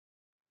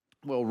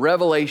Well,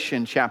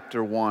 Revelation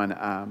chapter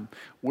 1,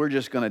 we're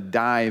just going to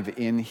dive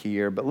in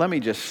here. But let me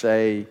just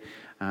say,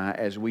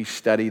 as we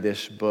study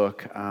this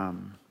book,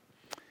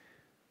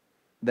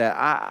 that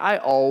I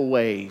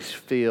always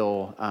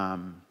feel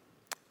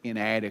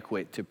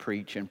inadequate to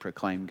preach and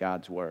proclaim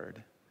God's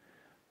word.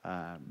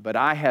 But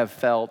I have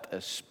felt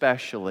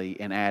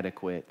especially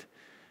inadequate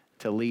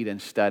to lead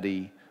and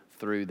study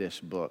through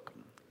this book.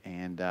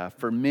 And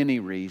for many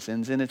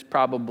reasons, and it's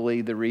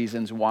probably the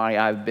reasons why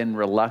I've been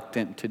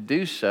reluctant to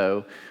do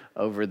so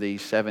over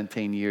these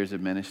 17 years of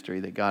ministry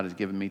that God has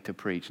given me to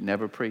preach.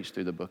 Never preached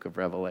through the book of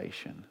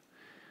Revelation.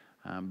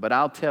 But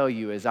I'll tell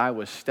you, as I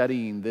was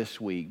studying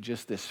this week,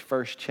 just this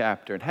first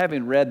chapter, and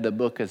having read the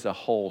book as a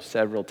whole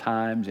several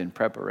times in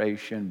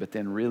preparation, but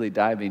then really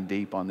diving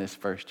deep on this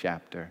first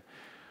chapter,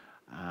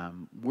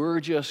 we're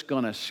just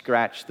going to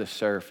scratch the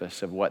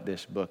surface of what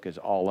this book is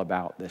all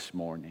about this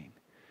morning.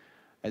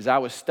 As I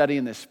was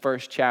studying this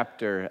first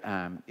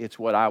chapter, it's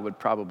what I would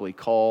probably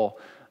call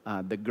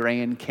the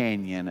Grand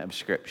Canyon of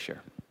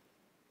Scripture,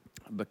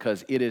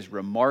 because it is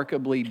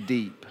remarkably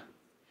deep,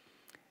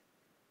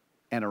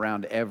 and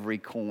around every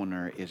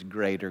corner is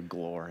greater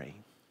glory.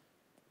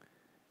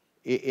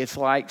 It's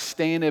like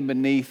standing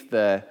beneath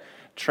the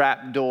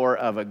trapdoor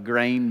of a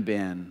grain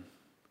bin,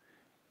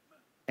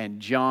 and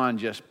John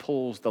just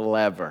pulls the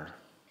lever,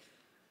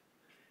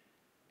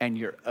 and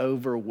you're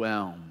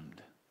overwhelmed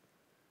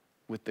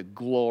with the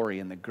glory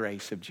and the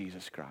grace of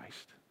Jesus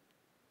Christ.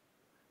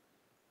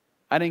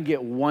 I didn't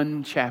get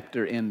one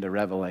chapter into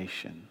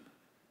Revelation,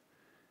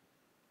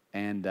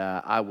 and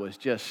I was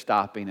just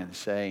stopping and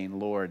saying,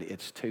 Lord,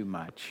 it's too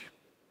much.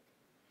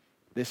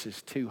 This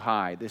is too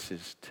high. This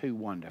is too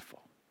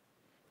wonderful.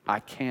 I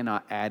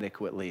cannot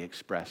adequately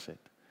express it.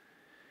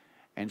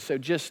 And so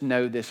just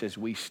know this as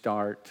we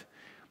start.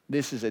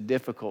 This is a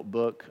difficult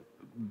book,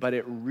 but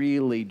it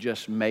really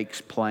just makes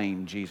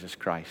plain Jesus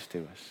Christ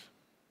to us.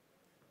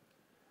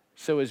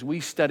 So as we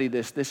study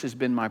this has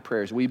been my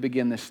prayer. As we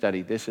begin this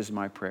study, this is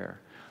my prayer,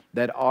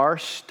 that our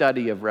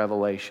study of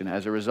Revelation,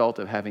 as a result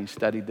of having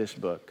studied this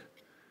book,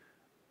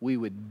 we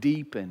would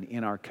deepen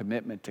in our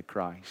commitment to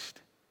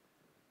Christ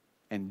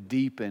and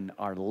deepen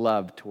our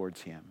love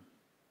towards Him.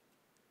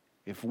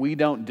 If we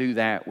don't do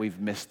that, we've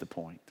missed the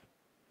point.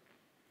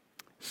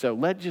 So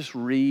let's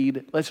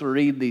read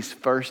these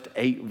first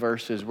 8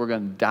 verses. We're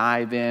going to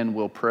dive in,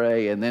 we'll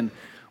pray, and then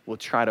we'll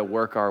try to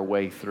work our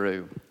way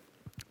through.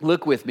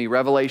 Look with me,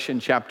 Revelation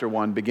chapter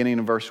 1, beginning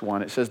in verse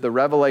 1. It says, the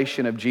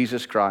revelation of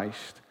Jesus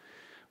Christ,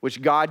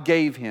 which God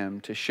gave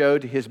him to show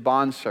to his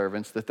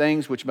bondservants the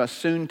things which must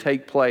soon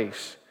take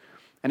place.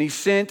 And he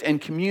sent and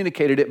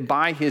communicated it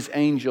by his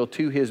angel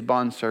to his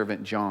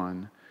bondservant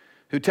John,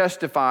 who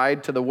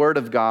testified to the word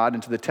of God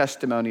and to the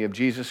testimony of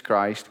Jesus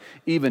Christ,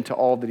 even to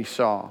all that he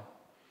saw.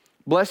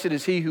 Blessed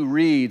is he who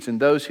reads and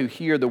those who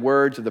hear the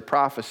words of the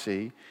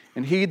prophecy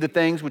and heed the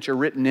things which are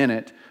written in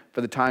it, for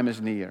the time is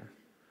near.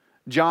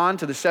 John,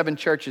 to the 7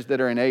 churches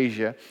that are in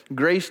Asia,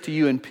 grace to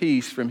you and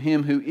peace from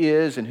him who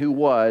is and who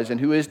was and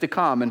who is to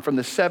come, and from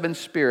the 7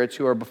 spirits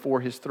who are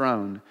before his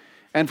throne,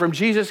 and from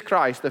Jesus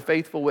Christ, the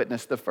faithful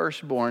witness, the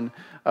firstborn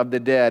of the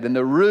dead, and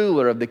the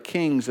ruler of the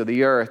kings of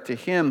the earth, to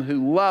him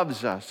who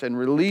loves us and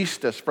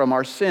released us from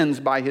our sins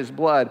by his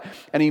blood,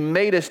 and he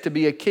made us to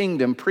be a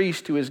kingdom,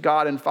 priest to his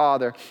God and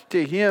Father.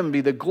 To him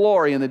be the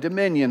glory and the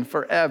dominion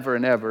forever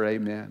and ever.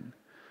 Amen.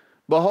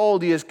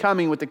 Behold, he is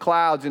coming with the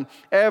clouds, and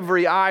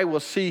every eye will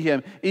see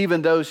him,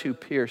 even those who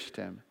pierced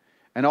him.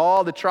 And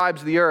all the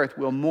tribes of the earth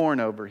will mourn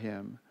over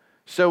him.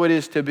 So it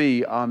is to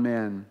be.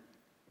 Amen.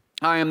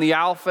 I am the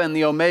Alpha and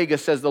the Omega,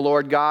 says the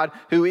Lord God,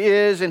 who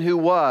is and who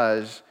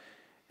was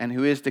and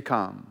who is to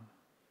come,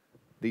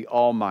 the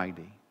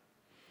Almighty.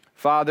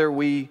 Father,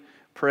 we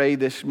pray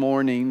this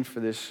morning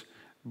for this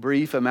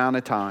brief amount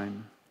of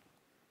time,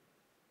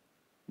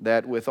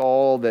 that with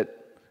all that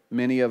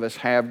many of us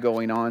have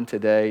going on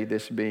today,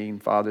 this being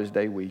Father's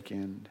Day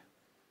weekend,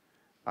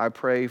 I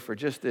pray for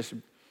just this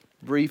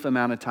brief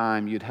amount of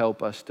time you'd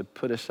help us to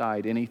put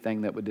aside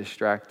anything that would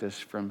distract us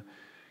from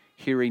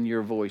hearing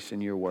your voice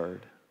and your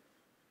word.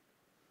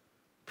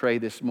 Pray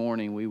this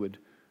morning we would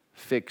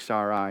fix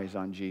our eyes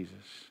on Jesus.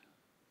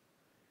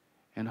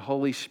 And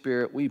Holy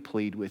Spirit, we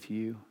plead with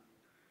you.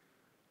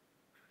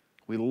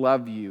 We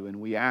love you, and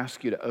we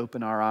ask you to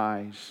open our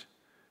eyes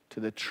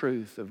to the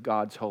truth of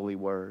God's holy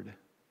word.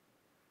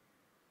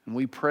 And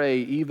we pray,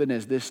 even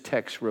as this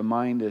text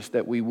reminds us,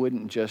 that we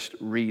wouldn't just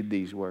read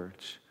these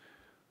words,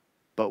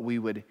 but we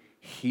would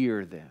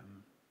hear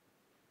them.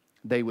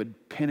 They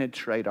would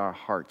penetrate our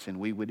hearts,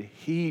 and we would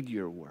heed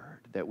your word,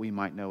 that we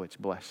might know its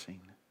blessing.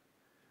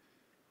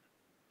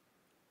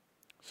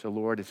 So,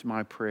 Lord, it's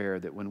my prayer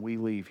that when we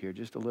leave here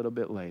just a little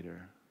bit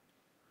later,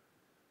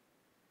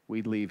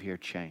 we'd leave here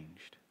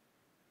changed,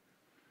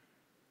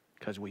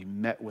 because we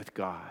met with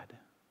God.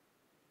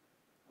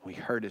 We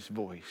heard his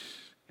voice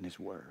and his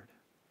word.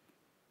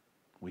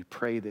 We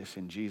pray this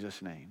in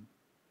Jesus' name.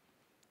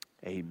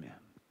 Amen.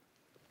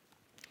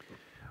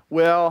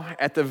 Well,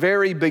 at the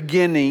very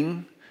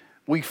beginning,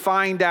 we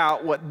find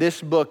out what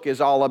this book is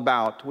all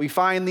about. We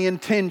find the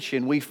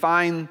intention. We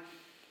find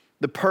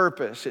the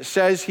purpose. It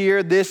says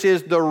here, this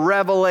is the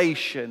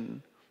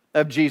revelation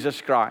of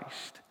Jesus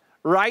Christ.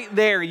 Right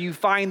there you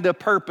find the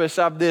purpose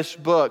of this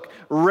book.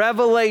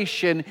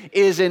 Revelation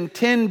is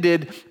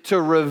intended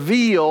to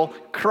reveal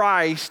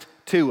Christ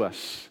to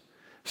us.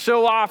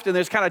 So often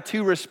there's kind of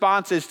two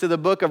responses to the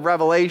book of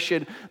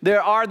Revelation.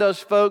 There are those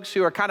folks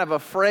who are kind of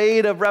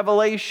afraid of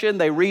Revelation.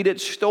 They read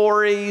its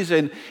stories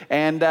and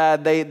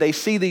they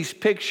see these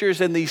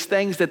pictures and these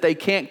things that they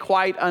can't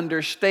quite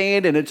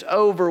understand, and it's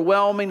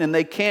overwhelming and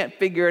they can't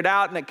figure it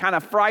out, and it kind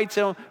of frightens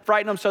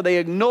them, so they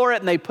ignore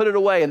it and they put it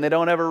away and they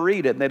don't ever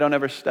read it and they don't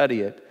ever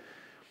study it.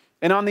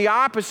 And on the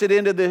opposite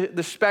end of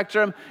the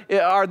spectrum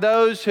are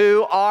those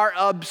who are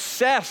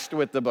obsessed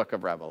with the book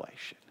of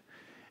Revelation.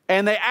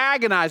 And they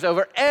agonize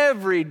over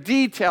every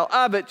detail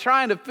of it,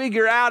 trying to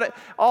figure out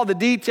all the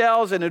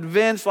details and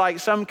events like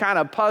some kind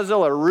of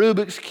puzzle or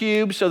Rubik's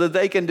Cube so that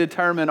they can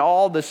determine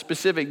all the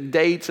specific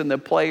dates and the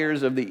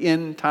players of the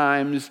end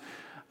times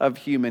of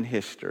human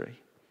history.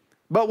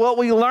 But what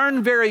we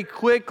learn very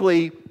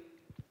quickly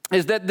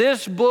is that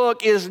this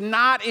book is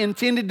not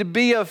intended to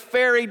be a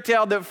fairy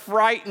tale that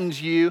frightens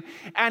you,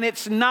 and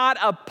it's not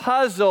a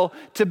puzzle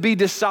to be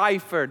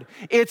deciphered.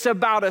 It's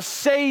about a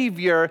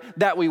Savior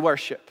that we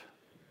worship.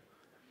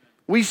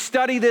 We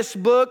study this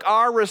book,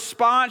 our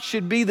response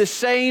should be the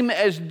same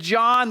as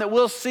John that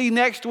we'll see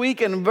next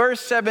week in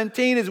verse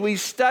 17. As we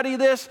study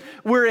this,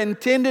 we're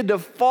intended to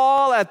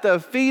fall at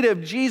the feet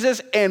of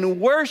Jesus and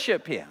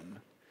worship Him.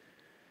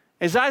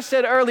 As I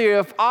said earlier,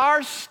 if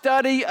our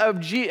study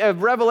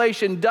of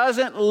Revelation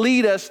doesn't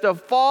lead us to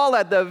fall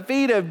at the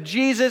feet of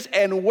Jesus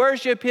and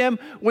worship Him,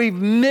 we've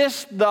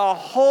missed the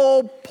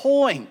whole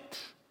point.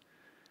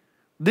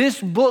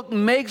 This book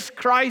makes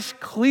Christ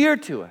clear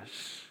to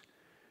us.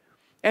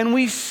 And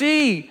we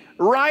see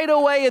right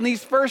away in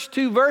these first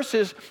two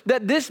verses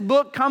that this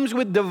book comes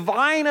with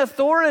divine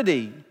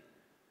authority.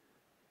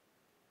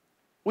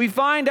 We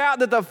find out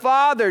that the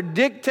Father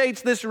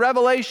dictates this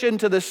revelation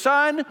to the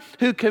Son,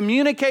 who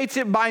communicates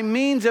it by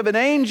means of an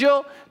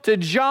angel to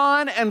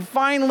John, and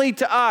finally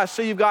to us.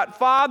 So you've got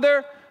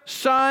Father,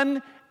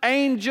 Son,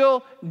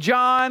 angel,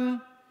 John,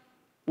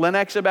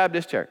 Lenexa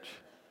Baptist Church.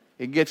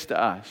 It gets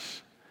to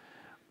us.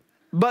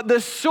 But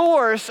the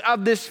source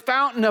of this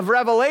fountain of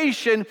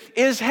revelation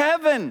is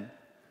heaven.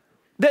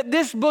 That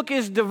this book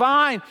is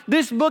divine.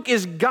 This book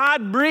is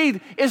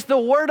God-breathed. It's the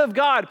Word of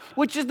God,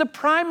 which is the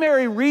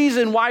primary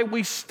reason why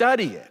we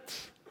study it.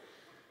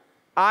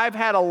 I've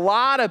had a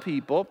lot of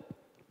people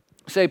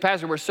say,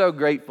 Pastor, we're so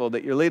grateful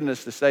that you're leading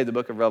us to study the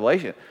book of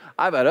Revelation.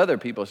 I've had other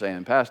people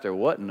saying, Pastor,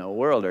 what in the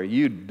world are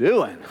you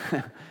doing?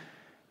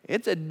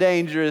 It's a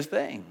dangerous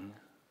thing.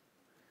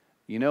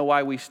 You know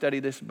why we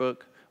study this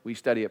book? We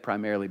study it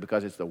primarily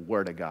because it's the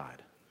Word of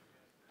God.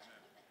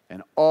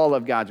 And all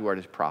of God's Word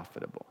is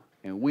profitable.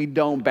 And we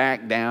don't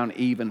back down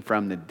even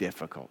from the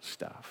difficult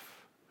stuff.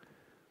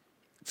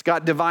 It's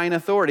got divine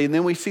authority. And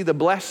then we see the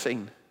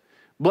blessing.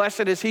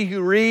 Blessed is he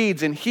who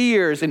reads and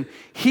hears and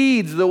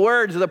heeds the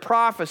words of the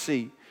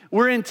prophecy.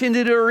 We're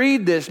intended to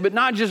read this, but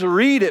not just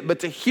read it,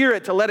 but to hear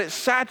it, to let it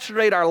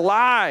saturate our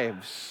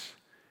lives.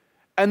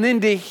 And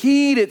then to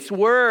heed its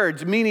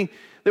words, meaning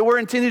that we're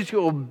intended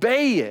to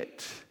obey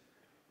it.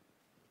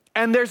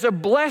 And there's a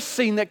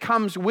blessing that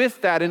comes with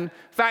that. In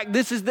fact,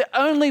 this is the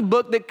only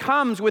book that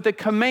comes with a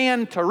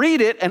command to read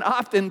it, and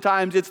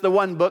oftentimes it's the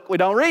one book we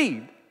don't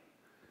read.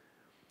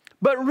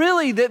 But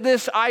really, that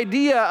this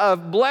idea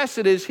of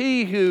blessed is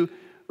he who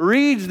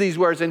reads these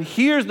words and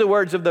hears the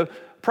words of the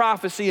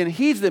prophecy and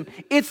heeds them,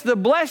 it's the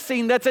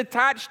blessing that's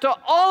attached to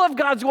all of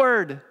God's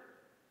Word.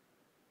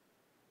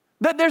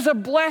 That there's a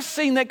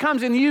blessing that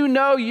comes, and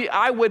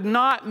I would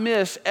not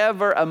miss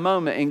ever a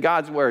moment in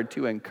God's Word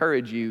to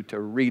encourage you to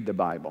read the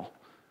Bible.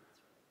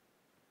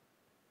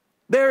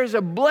 There is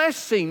a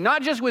blessing,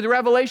 not just with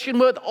Revelation,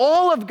 but with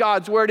all of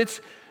God's Word.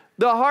 It's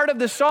the heart of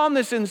the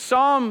psalmist in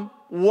Psalm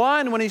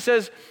 1 when he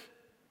says,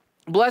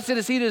 blessed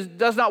is he who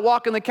does not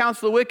walk in the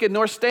counsel of the wicked,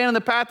 nor stand in the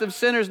path of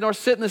sinners, nor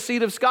sit in the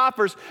seat of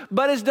scoffers,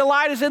 but his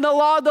delight is in the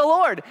law of the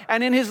Lord.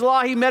 And in his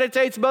law he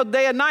meditates both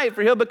day and night,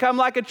 for he'll become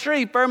like a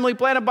tree firmly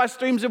planted by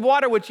streams of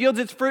water, which yields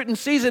its fruit in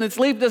season. Its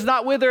leaf does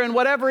not wither, and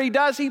whatever he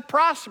does, he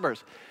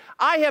prospers.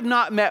 I have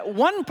not met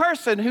one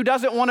person who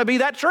doesn't want to be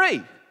that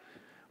tree.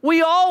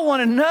 We all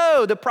want to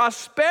know the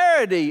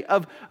prosperity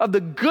of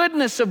the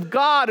goodness of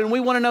God, and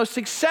we want to know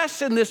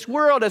success in this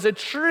world as a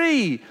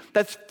tree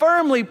that's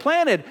firmly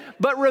planted.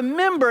 But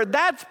remember,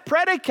 that's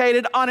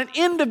predicated on an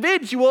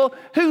individual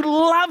who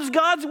loves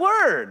God's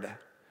Word.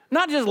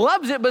 Not just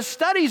loves it, but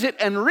studies it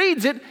and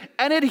reads it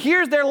and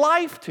adheres their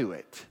life to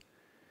it.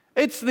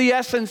 It's the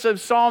essence of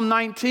Psalm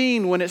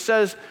 19 when it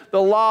says,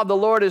 the law of the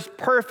Lord is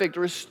perfect,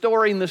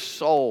 restoring the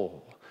soul.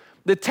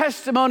 The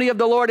testimony of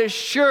the Lord is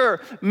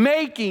sure,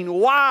 making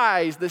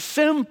wise the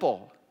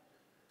simple.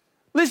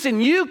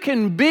 Listen, you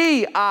can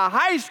be a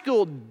high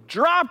school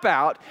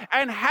dropout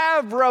and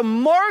have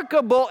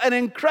remarkable and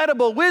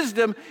incredible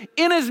wisdom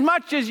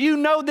inasmuch as you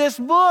know this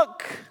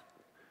book.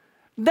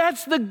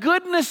 That's the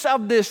goodness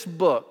of this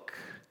book.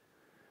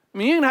 I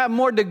mean, you can have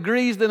more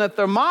degrees than a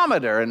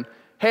thermometer and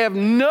have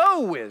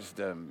no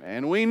wisdom,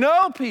 and we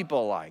know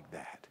people like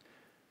that.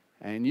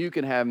 And you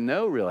can have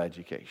no real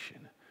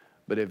education.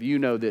 But if you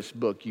know this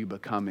book, you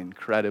become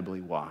incredibly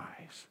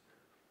wise.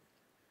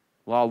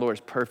 Law of the Lord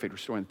is perfect,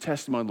 restoring the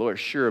testimony of the Lord is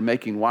sure,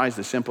 making wise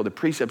the simple. The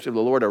precepts of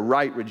the Lord are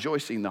right,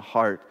 rejoicing the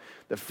heart.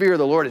 The fear of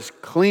the Lord is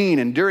clean,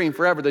 enduring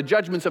forever. The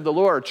judgments of the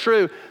Lord are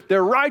true.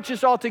 They're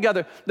righteous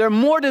altogether. They're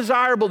more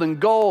desirable than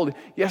gold,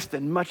 yes,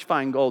 than much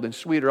fine gold, and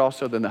sweeter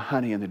also than the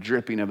honey and the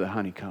dripping of the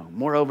honeycomb.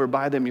 Moreover,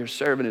 by them your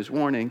servant is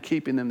warned, and in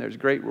keeping them there's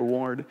great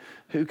reward.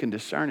 Who can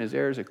discern his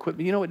errors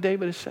equipment? You know what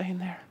David is saying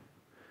there?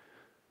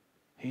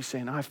 He's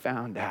saying, I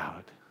found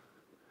out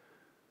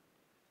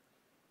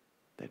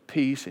that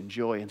peace and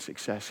joy and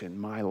success in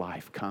my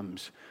life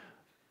comes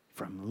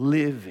from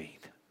living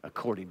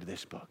according to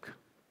this book.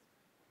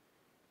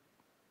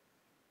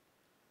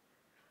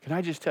 Can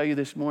I just tell you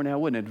this morning, I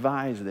wouldn't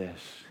advise this,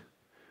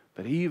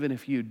 but even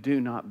if you do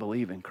not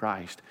believe in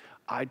Christ,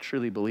 I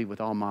truly believe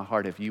with all my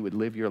heart if you would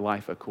live your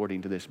life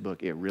according to this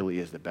book, it really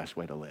is the best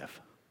way to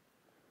live.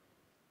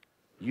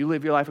 You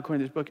live your life according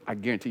to this book, I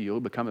guarantee you'll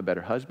become a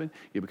better husband,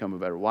 you'll become a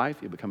better wife,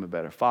 you'll become a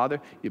better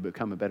father, you'll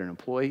become a better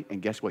employee,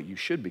 and guess what? You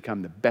should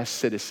become the best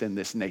citizen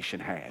this nation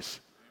has.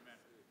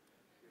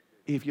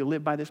 Amen. If you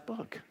live by this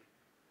book.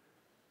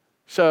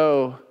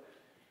 So,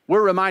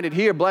 we're reminded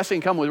here,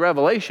 blessing comes with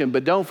revelation,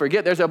 but don't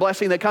forget there's a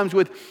blessing that comes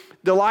with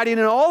delighting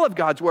in all of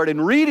God's word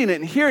and reading it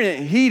and hearing it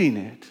and heeding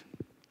it.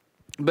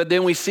 But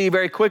then we see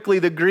very quickly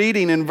the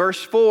greeting in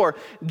verse 4,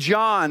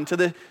 John, to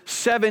the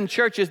 7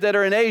 churches that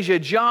are in Asia.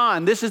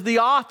 John, this is the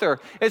author.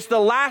 It's the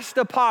last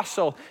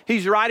apostle.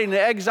 He's writing in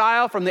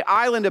exile from the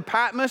island of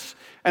Patmos.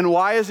 And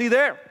why is he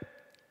there?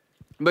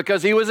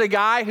 Because he was a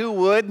guy who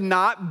would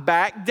not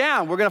back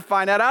down. We're going to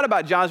find that out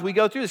about John as we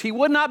go through this. He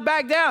would not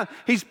back down.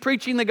 He's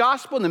preaching the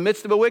gospel in the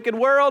midst of a wicked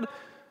world,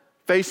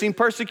 facing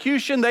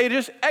persecution. They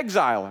just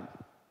exile him,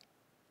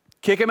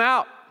 kick him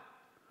out.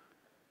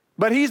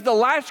 But he's the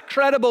last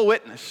credible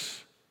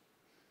witness.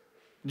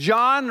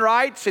 John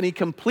writes and he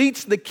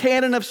completes the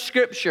canon of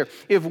Scripture.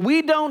 If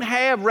we don't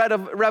have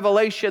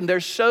revelation,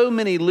 there's so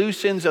many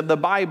loose ends of the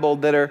Bible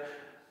that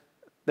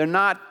they're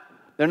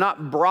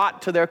not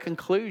brought to their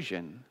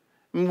conclusion.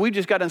 I mean, we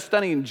just got done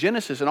studying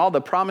Genesis and all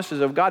the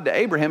promises of God to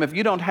Abraham. If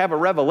you don't have a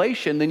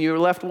revelation, then you're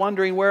left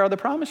wondering, where are the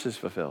promises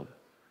fulfilled?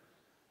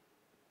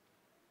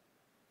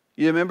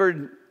 You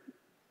remember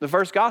the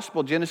first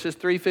gospel, Genesis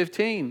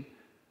 3:15,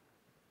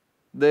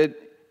 that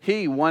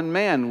one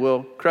man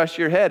will crush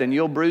your head and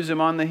you'll bruise him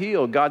on the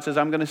heel. God says,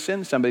 I'm going to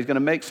send somebody. He's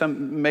going to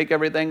make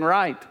everything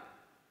right.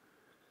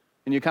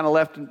 And you're kind of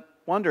left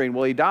wondering,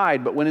 well, he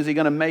died, but when is he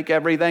going to make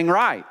everything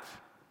right?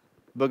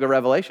 Book of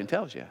Revelation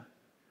tells you.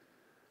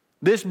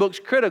 This book's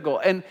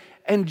critical.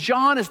 And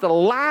John is the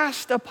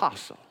last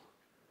apostle,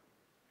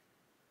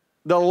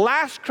 the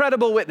last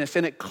credible witness,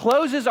 and it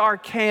closes our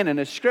canon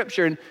of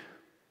Scripture. And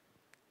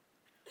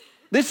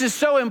this is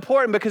so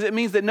important because it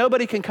means that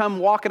nobody can come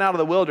walking out of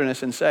the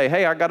wilderness and say,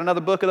 hey, I got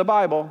another book of the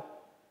Bible.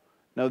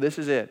 No, this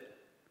is it.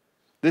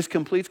 This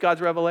completes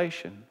God's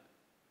revelation.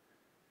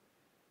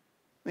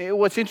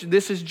 What's interesting,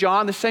 this is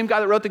John, the same guy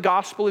that wrote the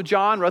Gospel of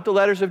John, wrote the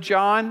letters of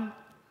John.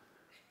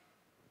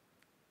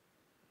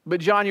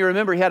 But John, you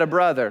remember, he had a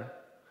brother,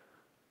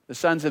 the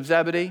sons of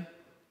Zebedee.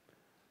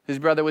 His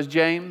brother was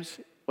James.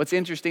 What's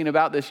interesting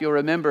about this, you'll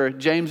remember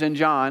James and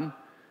John,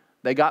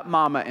 they got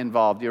mama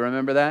involved. Do you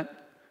remember that?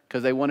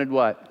 Because they wanted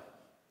what?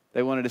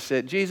 They wanted to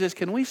sit. Jesus,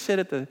 can we sit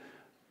at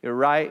your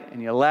right and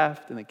your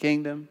left in the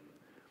kingdom?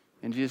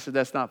 And Jesus said,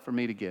 that's not for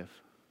me to give.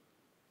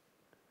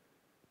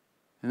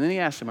 And then he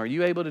asked them, are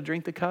you able to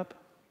drink the cup?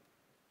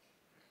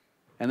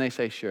 And they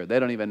say, sure. They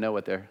don't even know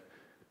what they're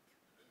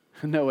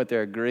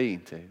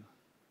agreeing to.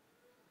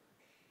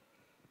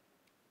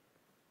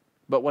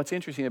 But what's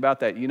interesting about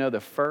that, you know the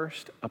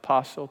first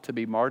apostle to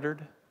be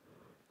martyred?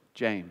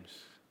 James.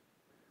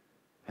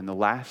 And the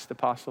last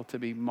apostle to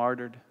be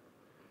martyred?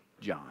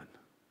 John.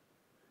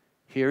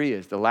 Here he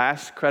is, the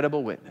last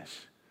credible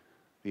witness,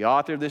 the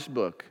author of this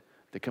book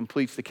that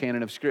completes the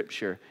canon of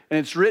Scripture. And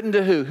it's written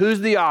to who? Who's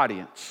the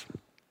audience?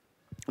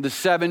 The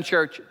 7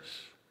 churches.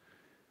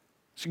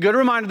 It's a good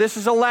reminder, this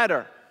is a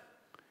letter.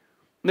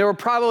 There were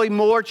probably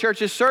more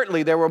churches,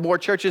 certainly. There were more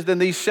churches than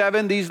these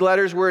 7. These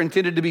letters were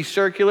intended to be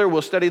circular.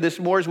 We'll study this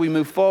more as we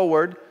move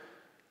forward.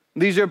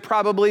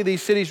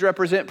 These cities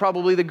represent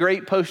probably the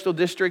great postal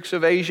districts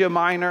of Asia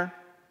Minor.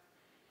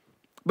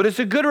 But it's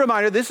a good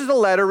reminder, this is a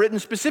letter written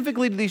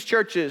specifically to these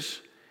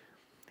churches.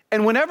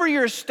 And whenever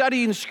you're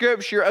studying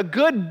Scripture, a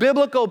good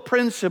biblical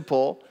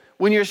principle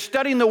when you're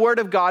studying the Word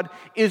of God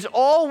is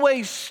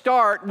always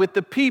start with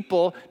the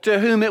people to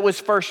whom it was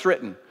first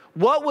written.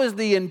 What was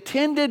the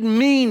intended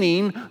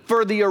meaning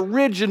for the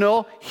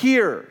original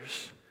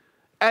hearers?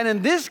 And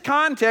in this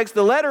context,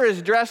 the letter is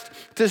addressed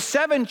to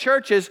 7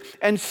 churches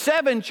and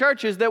 7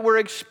 churches that were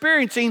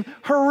experiencing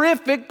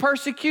horrific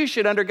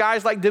persecution under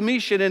guys like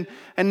Domitian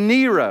and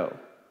Nero.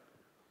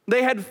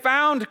 They had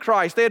found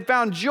Christ. They had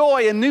found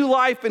joy and new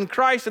life in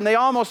Christ, and they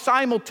almost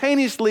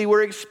simultaneously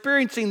were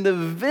experiencing the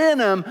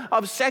venom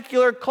of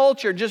secular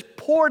culture just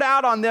poured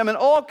out on them in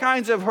all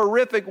kinds of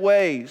horrific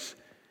ways.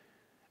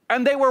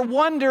 And they were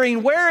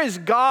wondering, where is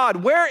God?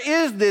 Where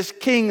is this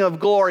King of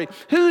glory?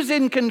 Who's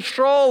in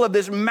control of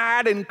this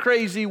mad and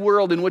crazy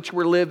world in which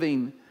we're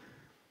living?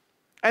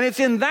 And it's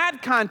in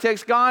that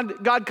context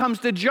God comes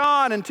to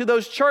John and to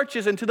those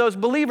churches and to those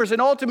believers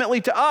and ultimately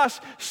to us,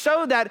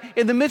 so that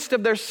in the midst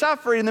of their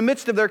suffering, in the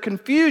midst of their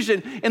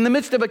confusion, in the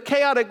midst of a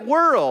chaotic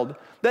world,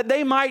 that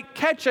they might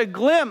catch a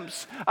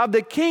glimpse of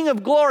the King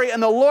of glory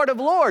and the Lord of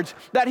lords,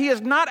 that he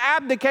has not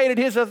abdicated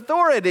his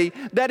authority,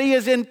 that he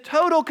is in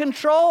total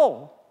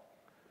control.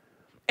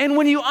 And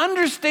when you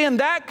understand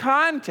that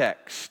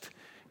context,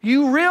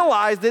 you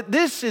realize that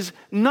this is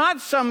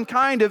not some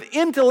kind of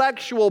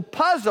intellectual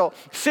puzzle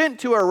sent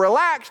to a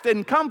relaxed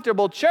and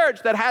comfortable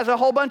church that has a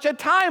whole bunch of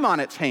time on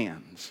its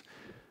hands.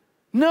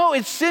 No,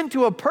 it's sent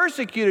to a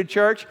persecuted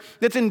church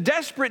that's in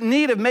desperate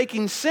need of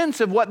making sense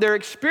of what they're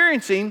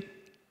experiencing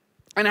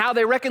and how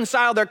they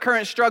reconcile their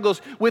current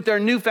struggles with their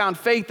newfound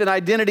faith and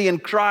identity in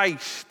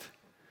Christ.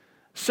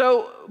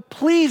 So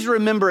please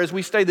remember as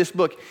we study this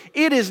book,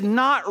 it is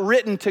not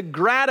written to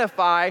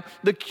gratify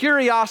the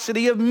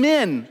curiosity of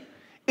men.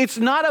 It's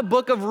not a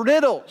book of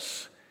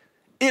riddles.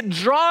 It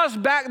draws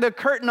back the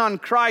curtain on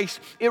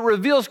Christ. It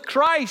reveals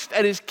Christ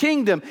and his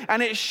kingdom,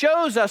 and it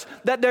shows us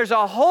that there's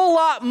a whole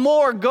lot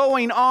more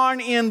going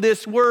on in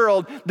this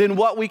world than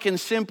what we can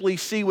simply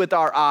see with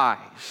our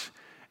eyes.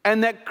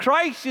 And that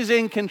Christ is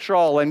in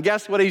control, and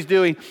guess what he's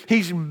doing?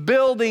 He's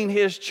building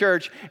his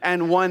church,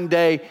 and one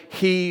day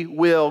he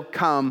will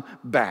come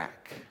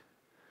back.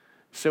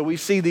 So we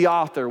see the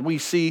author, we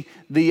see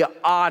the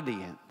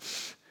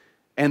audience.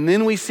 And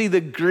then we see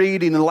the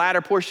greeting in the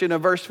latter portion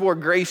of verse 4,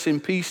 grace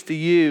and peace to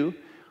you.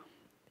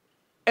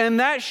 And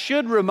that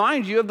should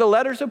remind you of the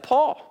letters of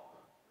Paul.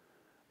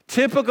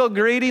 Typical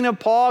greeting of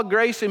Paul,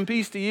 grace and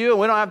peace to you. And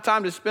we don't have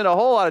time to spend a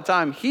whole lot of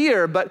time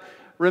here, but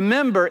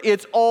remember,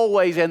 it's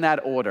always in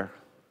that order.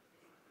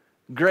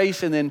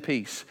 Grace and then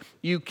peace.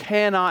 You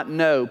cannot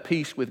know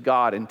peace with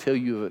God until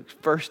you have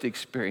first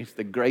experienced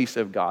the grace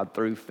of God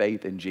through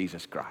faith in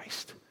Jesus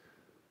Christ.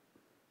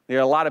 There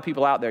are a lot of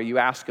people out there, you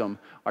ask them,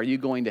 are you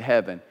going to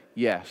heaven?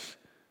 Yes.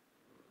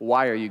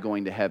 Why are you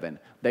going to heaven?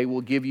 They will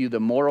give you the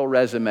moral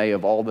resume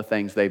of all the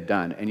things they've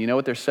done. And you know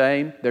what they're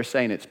saying? They're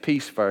saying it's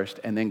peace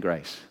first and then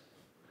grace.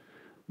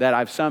 That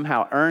I've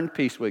somehow earned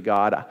peace with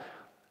God.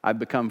 I've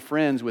become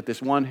friends with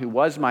this one who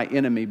was my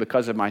enemy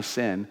because of my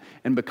sin.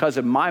 And because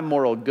of my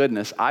moral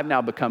goodness, I've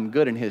now become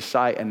good in his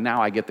sight, and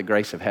now I get the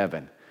grace of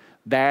heaven.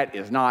 That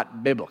is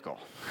not biblical.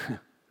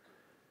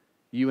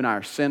 You and I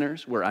are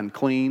sinners. We're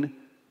unclean.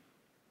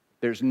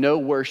 There's no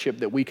worship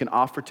that we can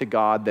offer to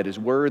God that is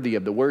worthy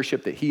of the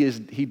worship that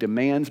He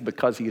demands,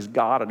 because He is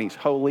God and He's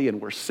holy and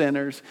we're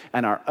sinners,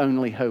 and our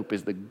only hope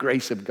is the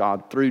grace of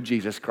God through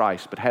Jesus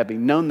Christ. But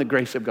having known the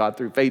grace of God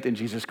through faith in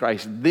Jesus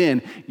Christ,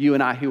 then you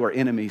and I who are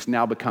enemies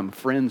now become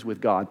friends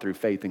with God through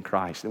faith in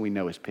Christ, and we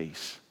know His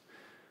peace.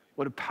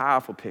 What a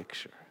powerful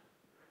picture.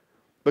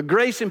 But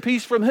grace and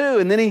peace from who?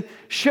 And then he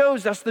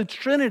shows us the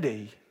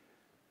Trinity.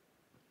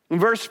 In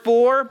verse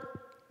 4,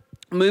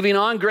 moving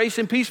on, grace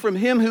and peace from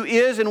him who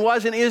is and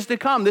was and is to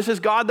come. This is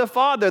God the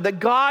Father, that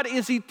God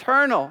is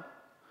eternal,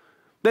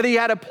 that he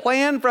had a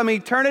plan from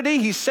eternity.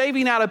 He's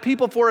saving out a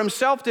people for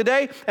himself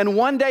today, and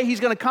one day he's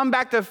going to come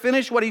back to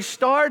finish what he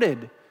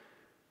started.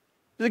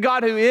 The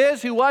God who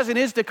is, who was, and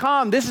is to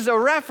come. This is a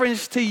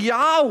reference to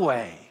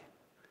Yahweh.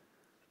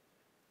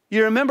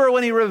 You remember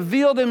when he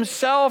revealed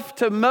himself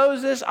to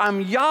Moses?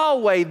 I'm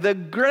Yahweh, the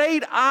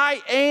great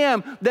I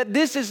am, that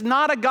this is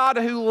not a God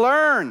who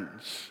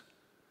learns.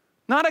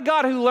 Not a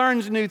God who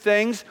learns new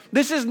things.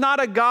 This is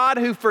not a God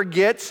who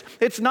forgets.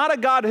 It's not a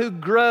God who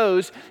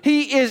grows.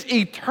 He is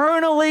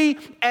eternally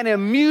and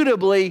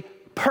immutably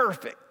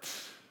perfect.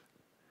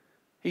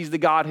 He's the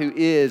God who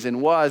is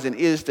and was and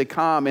is to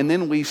come. And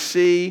then we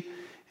see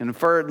in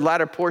the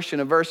latter portion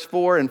of verse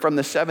 4, and from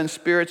the seven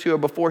spirits who are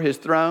before his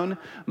throne,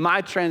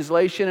 my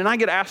translation, and I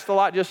get asked a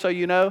lot, just so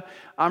you know,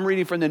 I'm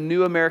reading from the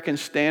New American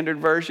Standard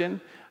Version.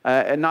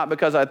 And not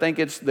because I think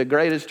it's the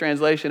greatest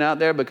translation out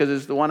there, because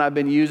it's the one I've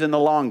been using the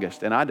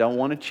longest, and I don't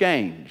want to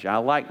change. I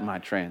like my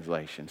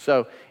translation.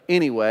 So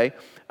anyway,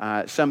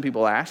 some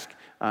people ask,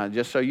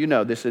 just so you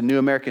know, this is a New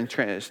American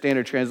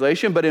Standard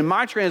Translation, but in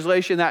my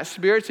translation, that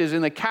spirits is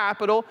in the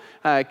capital,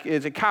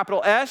 it's a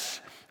capital S,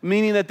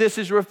 meaning that this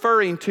is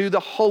referring to the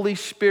Holy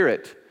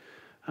Spirit.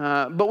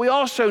 But we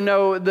also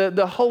know that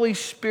the Holy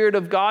Spirit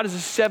of God is a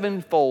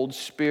sevenfold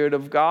Spirit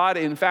of God.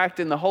 In fact,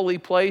 in the holy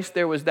place,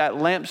 there was that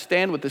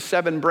lampstand with the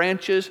 7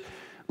 branches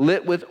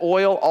lit with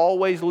oil,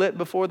 always lit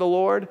before the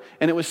Lord.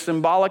 And it was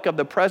symbolic of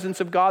the presence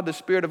of God, the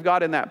Spirit of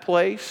God in that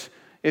place.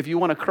 If you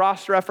want a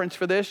cross-reference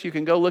for this, you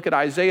can go look at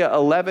Isaiah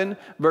 11,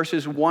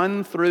 verses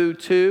 1 through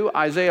 2.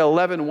 Isaiah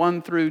 11,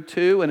 1 through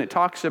 2, and it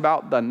talks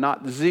about the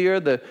Nazir,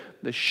 the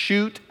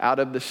shoot out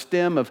of the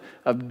stem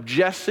of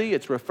Jesse.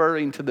 It's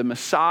referring to the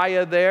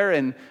Messiah there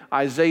in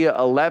Isaiah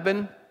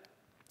 11.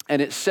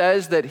 And it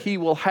says that he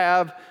will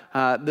have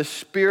the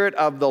Spirit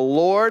of the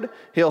Lord.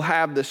 He'll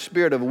have the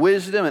Spirit of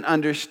wisdom and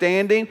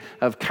understanding,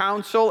 of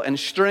counsel and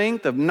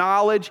strength, of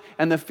knowledge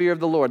and the fear of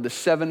the Lord. The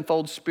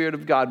sevenfold Spirit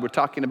of God. We're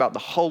talking about the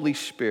Holy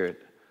Spirit.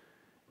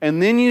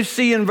 And then you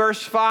see in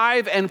verse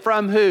 5, and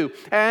from who?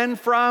 And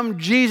from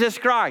Jesus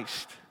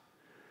Christ.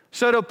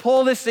 So to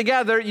pull this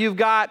together, you've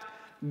got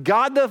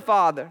God the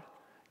Father,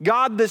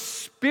 God the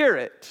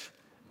Spirit,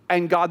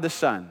 and God the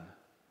Son.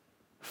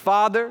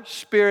 Father,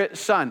 Spirit,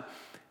 Son.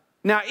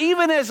 Now,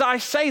 even as I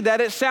say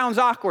that, it sounds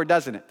awkward,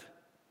 doesn't it?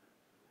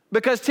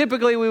 Because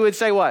typically we would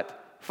say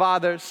what?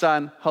 Father,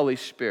 Son, Holy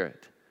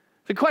Spirit.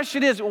 The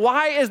question is,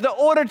 why is the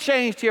order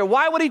changed here?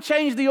 Why would he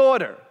change the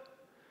order?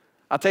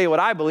 I'll tell you what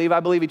I believe. I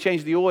believe he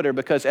changed the order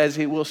because, as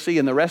we'll see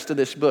in the rest of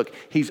this book,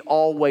 he's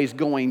always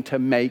going to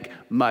make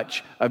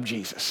much of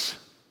Jesus.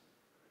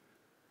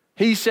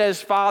 He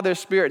says Father,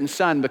 Spirit, and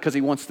Son because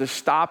he wants to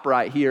stop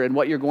right here. And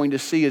what you're going to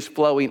see is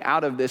flowing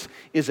out of this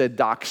is a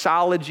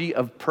doxology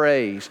of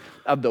praise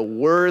of the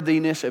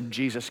worthiness of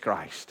Jesus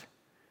Christ.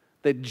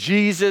 That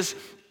Jesus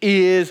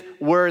is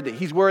worthy.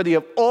 He's worthy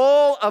of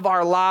all of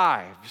our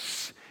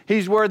lives.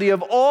 He's worthy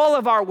of all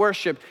of our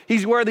worship.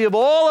 He's worthy of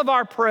all of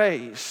our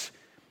praise.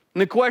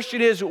 And the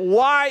question is,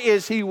 why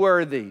is he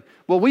worthy?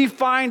 Well, we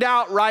find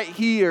out right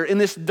here in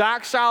this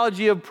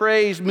doxology of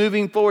praise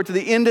moving forward to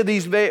the end of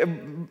these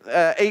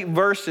 8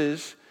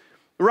 verses.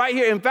 Right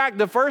here, in fact,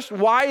 the first,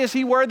 why is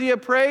he worthy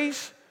of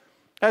praise?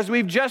 As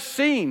we've just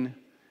seen,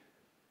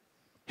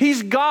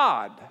 he's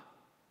God.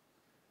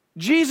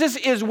 Jesus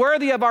is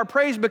worthy of our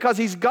praise because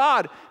he's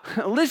God.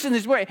 Listen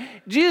this way,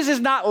 Jesus is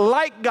not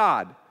like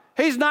God.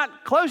 He's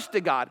not close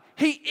to God.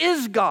 He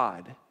is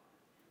God.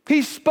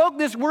 He spoke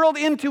this world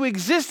into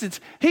existence.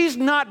 He's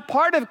not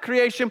part of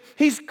creation.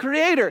 He's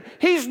creator.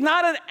 He's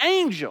not an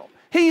angel.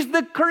 He's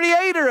the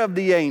creator of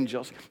the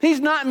angels. He's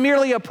not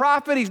merely a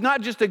prophet. He's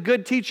not just a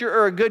good teacher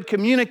or a good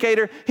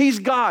communicator. He's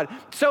God.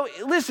 So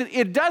listen,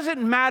 it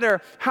doesn't matter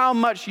how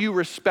much you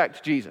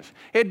respect Jesus.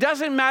 It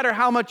doesn't matter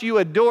how much you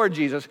adore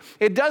Jesus.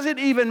 It doesn't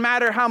even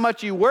matter how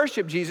much you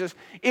worship Jesus.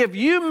 If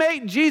you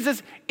make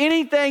Jesus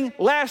anything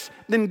less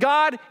than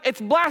God,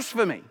 it's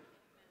blasphemy.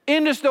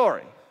 End of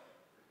story.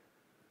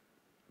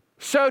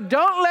 So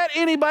don't let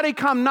anybody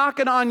come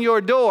knocking on your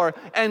door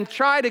and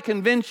try to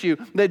convince you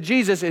that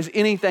Jesus is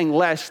anything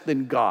less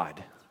than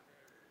God.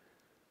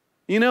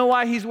 You know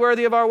why he's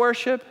worthy of our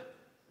worship?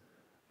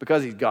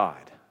 Because he's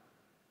God.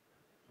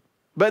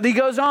 But he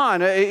goes on.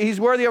 He's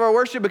worthy of our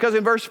worship because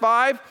in verse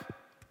 5,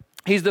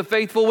 he's the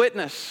faithful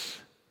witness.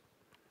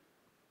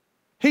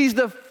 He's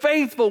the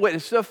faithful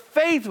witness, the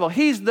faithful.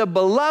 He's the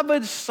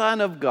beloved Son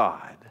of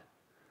God.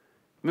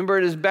 Remember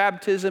at his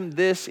baptism,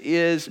 this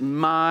is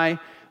my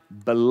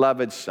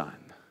beloved Son.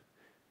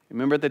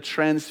 Remember at the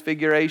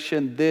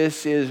transfiguration,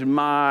 this is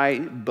my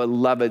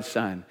beloved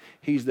Son.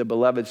 He's the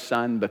beloved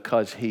Son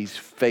because he's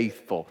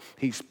faithful.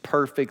 He's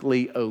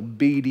perfectly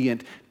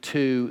obedient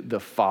to the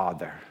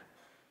Father.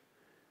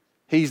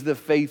 He's the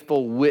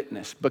faithful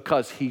witness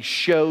because he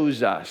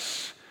shows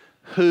us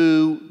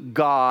who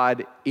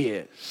God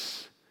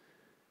is.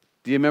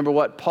 Do you remember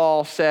what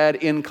Paul said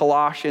in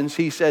Colossians?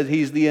 He said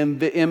he's the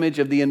image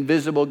of the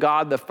invisible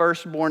God, the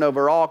firstborn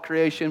over all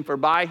creation. For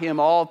by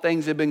him all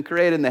things have been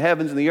created in the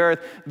heavens and the earth,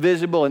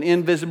 visible and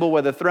invisible,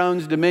 whether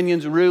thrones,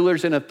 dominions,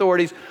 rulers, and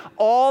authorities.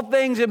 All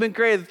things have been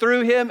created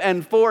through him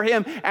and for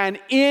him, and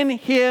in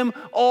him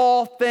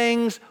all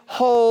things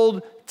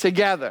hold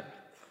together.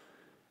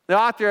 The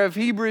author of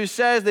Hebrews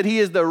says that he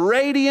is the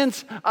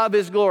radiance of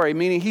his glory,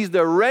 meaning he's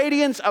the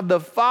radiance of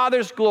the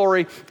Father's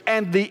glory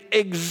and the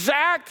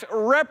exact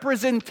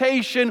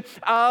representation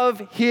of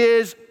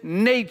his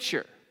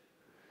nature.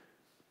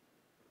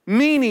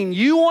 Meaning,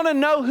 you want to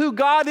know who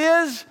God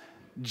is?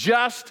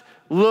 Just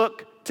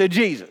look to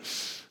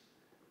Jesus.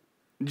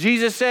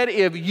 Jesus said,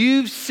 if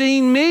you've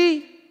seen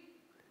me,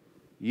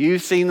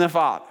 you've seen the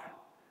Father.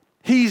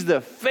 He's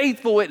the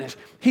faithful witness.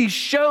 He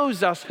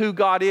shows us who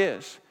God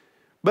is.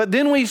 But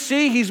then we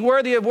see he's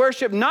worthy of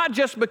worship not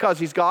just because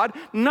he's God,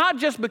 not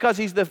just because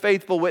he's the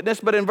faithful witness,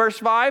 but in verse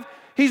 5,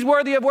 he's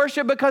worthy of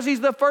worship because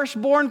he's the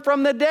firstborn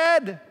from the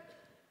dead.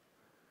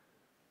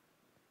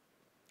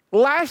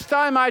 Last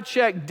time I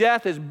checked,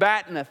 death is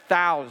batting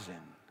 1,000.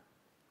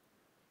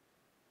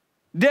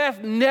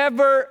 Death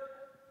never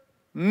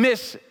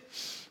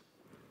misses,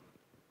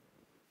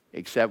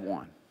 except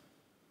one.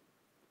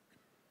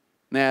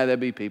 Now, there'll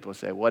be people who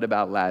say, what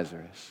about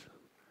Lazarus?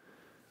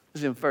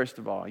 Listen, first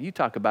of all, you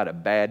talk about a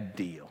bad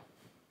deal.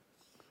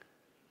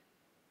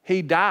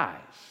 He dies,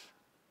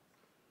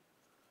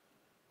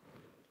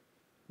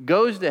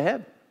 goes to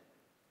heaven,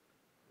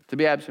 to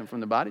be absent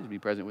from the body, to be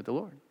present with the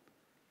Lord,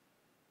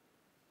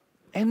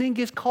 and then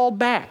gets called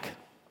back.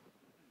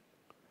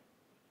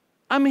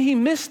 I mean, he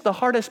missed the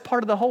hardest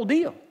part of the whole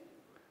deal.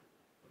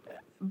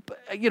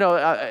 You know,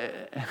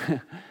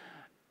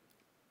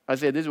 I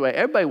say it this way,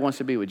 everybody wants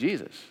to be with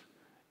Jesus.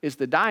 It's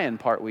the dying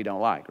part we don't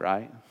like,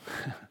 right?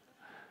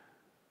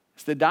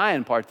 It's the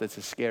dying part that's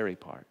the scary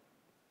part.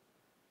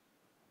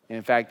 And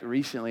in fact,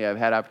 recently I've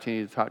had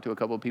opportunity to talk to a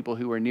couple of people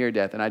who were near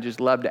death, and I just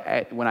love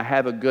to, when I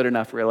have a good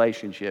enough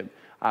relationship,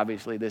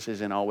 obviously this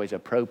isn't always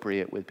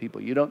appropriate with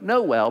people you don't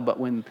know well, but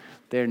when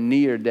they're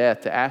near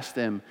death, to ask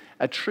them,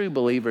 a true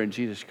believer in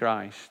Jesus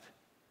Christ,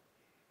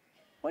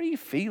 what are you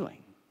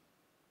feeling?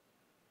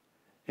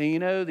 And you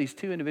know, these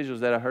two individuals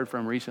that I heard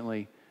from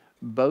recently,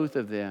 both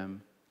of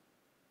them,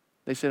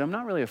 they said, I'm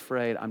not really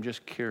afraid, I'm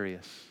just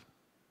curious.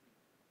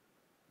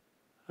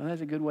 Well,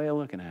 that's a good way of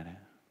looking at it.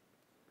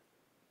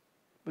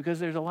 Because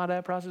there's a lot of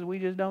that process we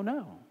just don't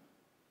know.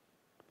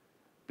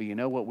 But you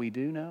know what we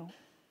do know?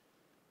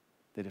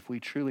 That if we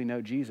truly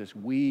know Jesus,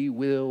 we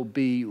will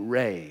be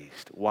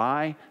raised.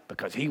 Why?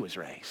 Because he was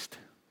raised.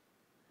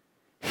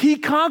 He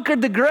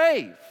conquered the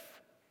grave.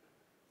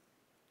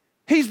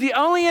 He's the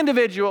only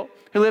individual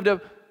who lived a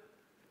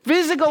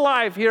physical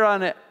life here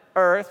on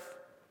earth,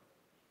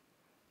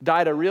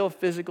 died a real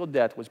physical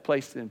death, was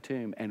placed in a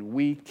tomb, and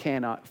we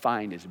cannot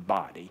find his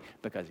body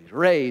because he's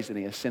raised and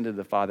he ascended to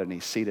the Father and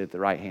he's seated at the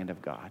right hand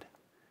of God.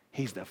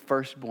 He's the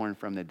firstborn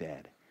from the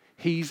dead.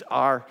 He's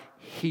our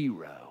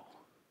hero.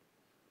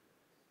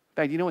 In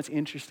fact, you know what's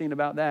interesting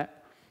about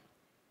that?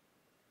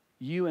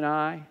 You and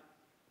I,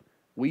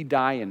 we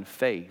die in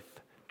faith,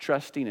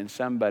 trusting in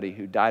somebody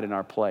who died in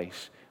our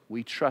place.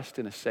 We trust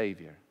in a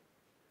Savior.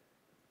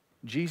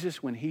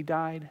 Jesus, when he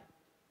died,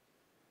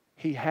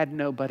 he had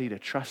nobody to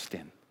trust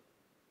in.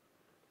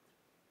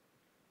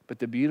 But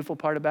the beautiful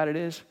part about it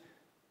is,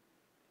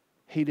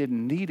 he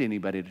didn't need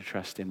anybody to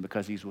trust in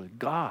because he's with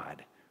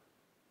God.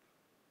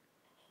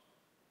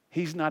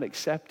 He's not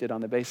accepted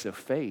on the basis of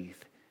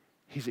faith.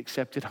 He's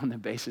accepted on the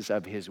basis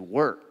of his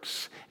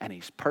works. And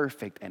he's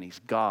perfect and he's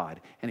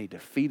God. And he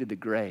defeated the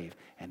grave.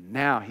 And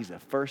now he's the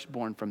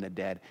firstborn from the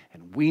dead.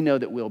 And we know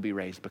that we'll be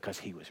raised because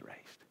he was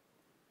raised.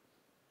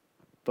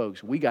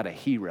 Folks, we got a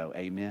hero,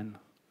 amen?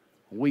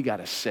 We got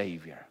a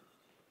Savior.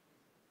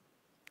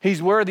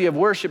 He's worthy of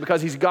worship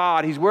because he's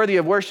God. He's worthy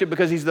of worship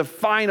because he's the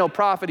final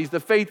prophet. He's the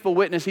faithful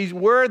witness. He's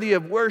worthy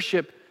of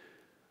worship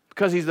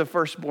because he's the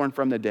firstborn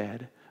from the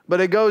dead.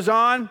 But it goes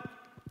on,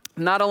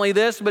 not only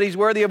this, but he's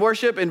worthy of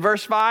worship. In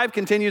verse 5,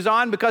 continues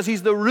on, because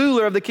he's the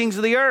ruler of the kings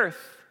of the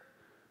earth.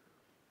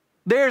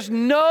 There's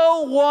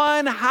no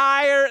one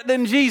higher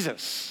than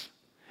Jesus.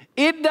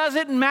 It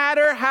doesn't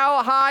matter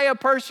how high a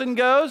person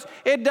goes.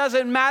 It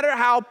doesn't matter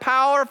how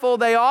powerful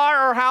they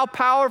are or how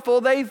powerful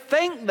they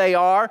think they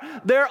are.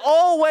 They're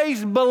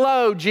always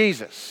below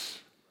Jesus.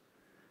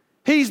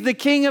 He's the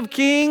King of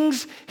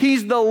kings.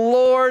 He's the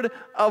Lord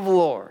of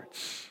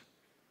lords.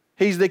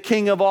 He's the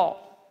King of all.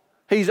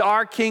 He's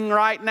our King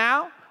right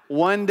now.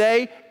 One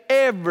day,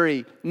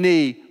 every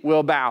knee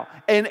will bow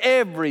and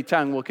every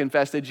tongue will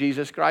confess that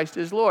Jesus Christ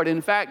is Lord.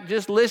 In fact,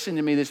 just listen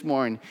to me this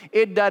morning.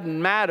 It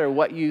doesn't matter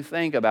what you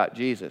think about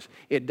Jesus.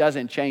 It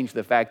doesn't change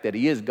the fact that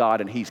he is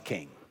God and he's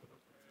King.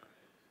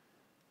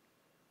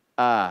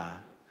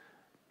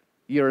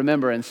 You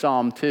remember in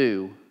Psalm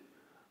 2,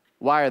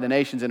 why are the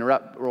nations in an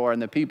uproar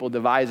and the people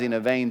devising a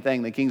vain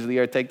thing? The kings of the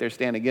earth take their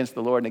stand against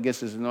the Lord and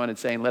against his anointed,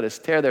 saying, let us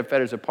tear their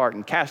fetters apart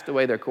and cast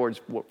away their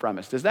cords from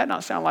us. Does that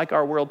not sound like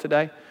our world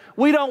today?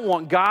 We don't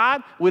want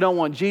God. We don't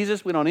want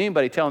Jesus. We don't want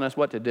anybody telling us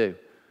what to do.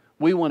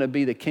 We want to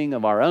be the king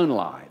of our own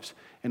lives.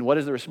 And what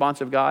is the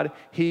response of God?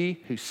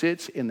 He who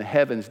sits in the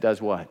heavens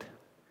does what?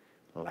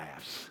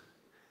 Laughs.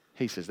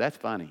 He says, that's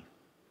funny.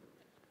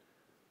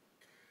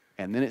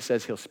 And then it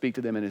says he'll speak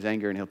to them in his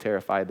anger and he'll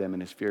terrify them in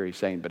his fury,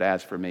 saying, but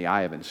as for me,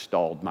 I have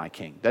installed my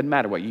king. Doesn't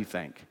matter what you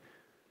think.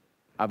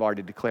 I've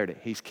already declared it.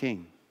 He's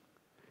king.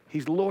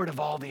 He's Lord of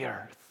all the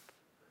earth.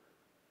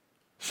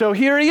 So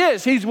here he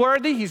is. He's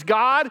worthy. He's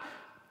God.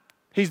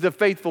 He's the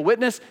faithful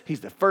witness. He's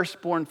the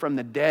firstborn from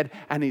the dead.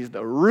 And he's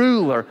the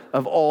ruler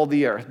of all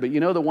the earth. But you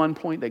know the one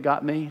point that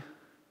got me?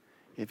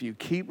 If you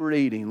keep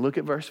reading, look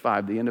at verse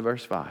 5, the end of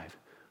verse 5.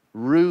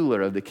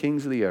 Ruler of the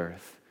kings of the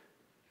earth,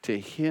 to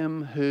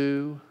him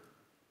who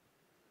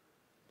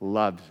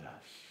loves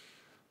us.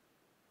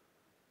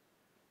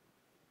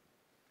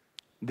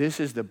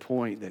 This is the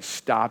point that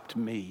stopped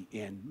me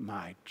in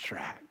my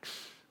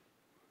tracks.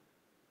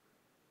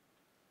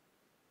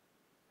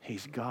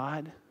 He's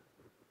God.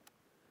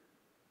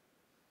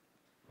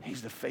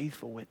 He's the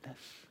faithful witness.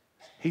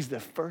 He's the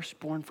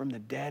firstborn from the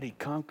dead. He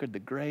conquered the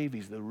grave.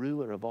 He's the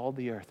ruler of all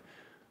the earth.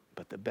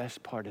 But the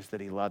best part is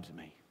that he loves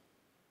me.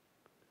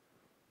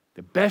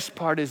 The best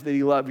part is that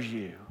he loves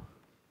you.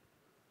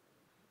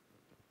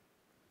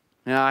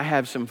 Now, I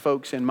have some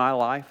folks in my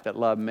life that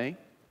love me.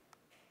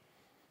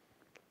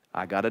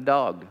 I got a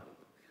dog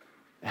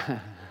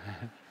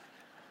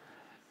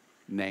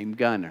named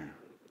Gunner.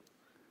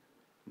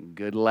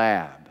 Good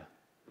lab.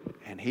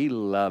 And he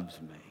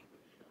loves me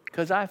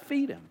because I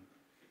feed him.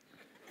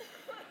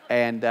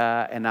 And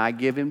I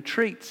give him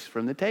treats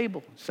from the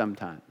table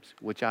sometimes,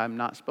 which I'm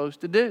not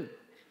supposed to do.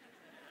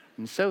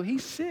 And so he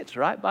sits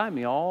right by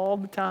me all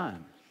the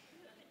time.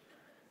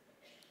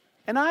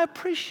 And I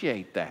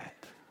appreciate that.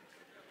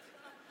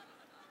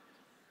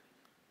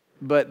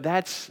 But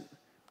that's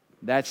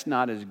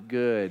not as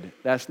good.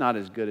 That's not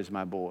as good as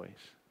my boys.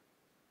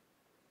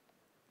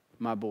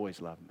 My boys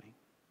love me.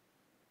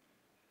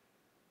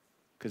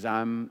 Because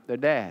I'm their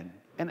dad.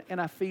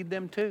 And I feed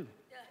them too.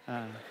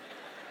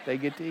 They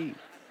get to eat.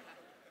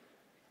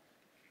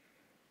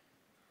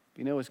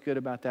 You know what's good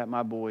about that?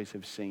 My boys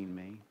have seen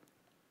me.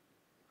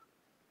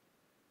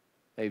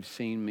 They've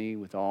seen me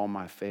with all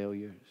my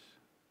failures,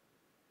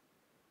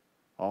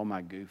 all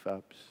my goof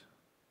ups.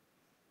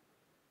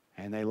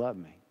 And they love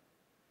me.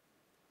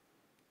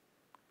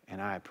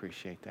 And I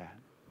appreciate that.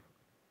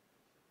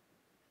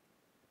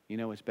 You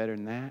know what's better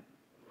than that?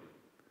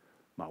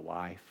 My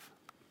wife.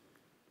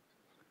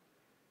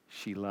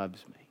 She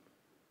loves me.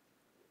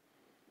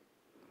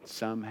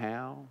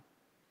 Somehow,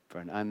 for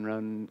an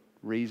unknown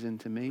reason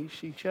to me,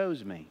 she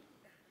chose me.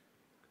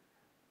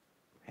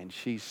 And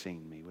she's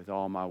seen me with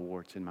all my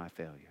warts and my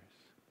failures.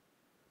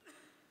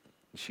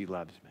 And she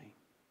loves me.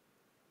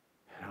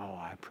 And oh,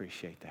 I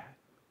appreciate that.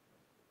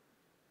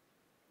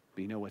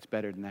 But you know what's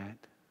better than that?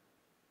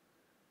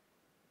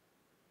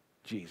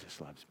 Jesus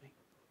loves me.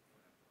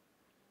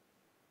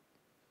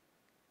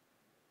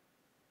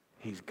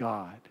 He's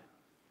God.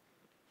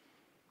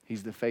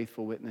 He's the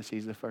faithful witness.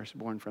 He's the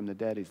firstborn from the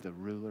dead. He's the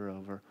ruler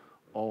over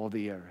all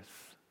the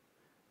earth.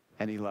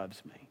 And He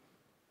loves me.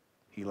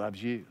 He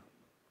loves you.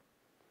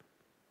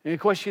 And the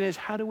question is,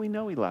 how do we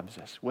know He loves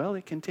us? Well,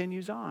 it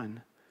continues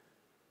on.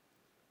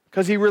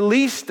 Because He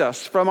released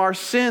us from our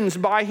sins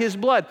by His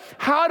blood.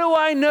 How do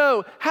I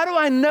know? How do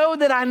I know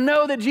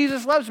that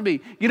Jesus loves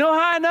me? You know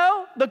how I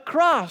know? The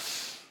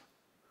cross,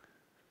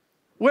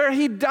 where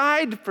He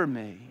died for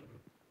me.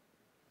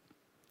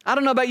 I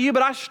don't know about you,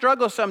 but I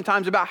struggle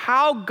sometimes about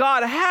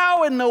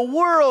how in the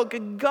world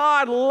could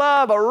God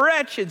love a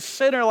wretched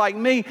sinner like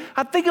me?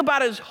 I think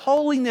about His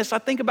holiness. I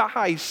think about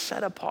how He's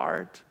set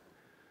apart.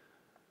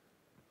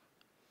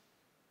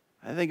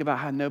 I think about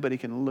how nobody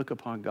can look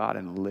upon God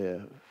and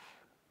live.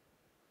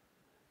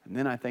 And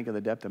then I think of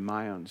the depth of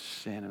my own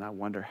sin, and I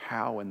wonder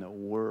how in the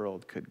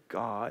world could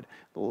God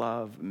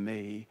love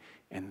me?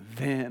 And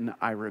then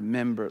I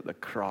remember the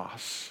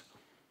cross.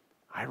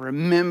 I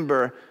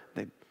remember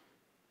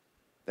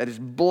that His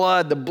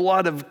blood, the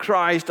blood of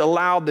Christ,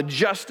 allowed the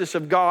justice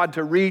of God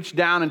to reach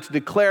down and to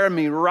declare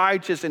me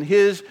righteous. And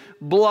His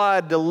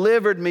blood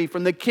delivered me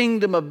from the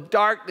kingdom of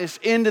darkness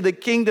into the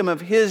kingdom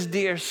of His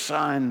dear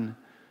Son.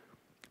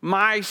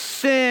 My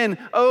sin,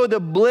 oh, the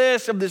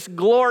bliss of this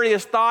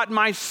glorious thought,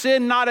 my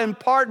sin not in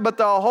part but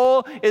the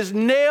whole is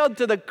nailed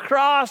to the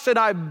cross, and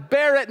I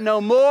bear it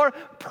no more.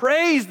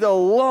 Praise the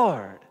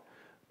Lord.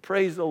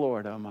 Praise the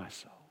Lord, oh my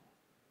soul.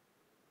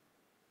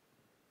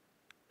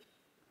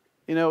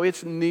 You know,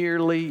 it's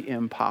nearly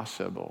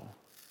impossible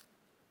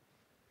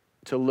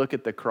to look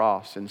at the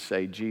cross and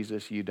say,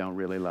 Jesus, you don't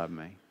really love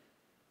me.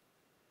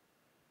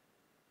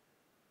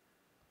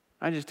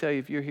 I just tell you,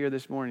 if you're here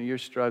this morning, you're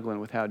struggling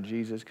with how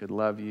Jesus could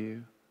love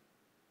you,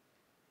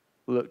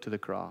 look to the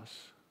cross.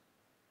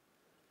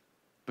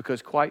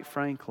 Because quite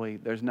frankly,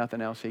 there's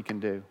nothing else He can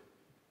do.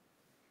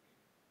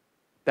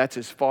 That's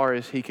as far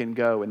as He can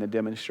go in the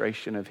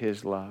demonstration of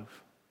His love.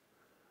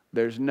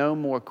 There's no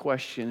more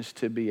questions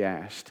to be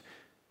asked.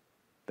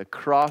 The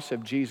cross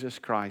of Jesus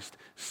Christ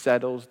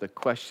settles the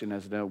question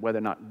as to whether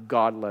or not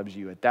God loves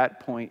you. At that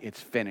point, it's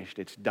finished.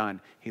 It's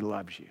done. He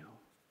loves you.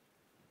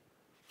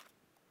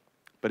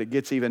 But it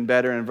gets even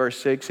better in verse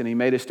 6. And He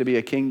made us to be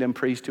a kingdom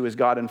priest to His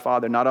God and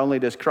Father. Not only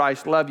does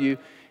Christ love you,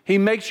 He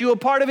makes you a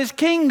part of His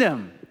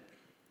kingdom.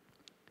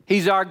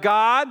 He's our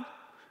God.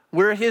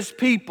 We're His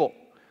people.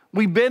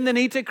 We bend the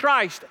knee to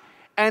Christ.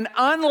 And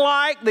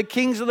unlike the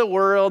kings of the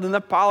world and the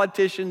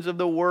politicians of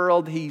the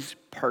world, He's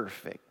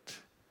perfect.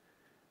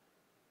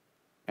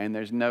 And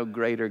there's no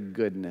greater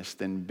goodness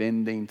than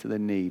bending to the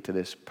knee to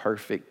this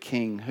perfect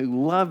King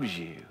who loves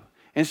you.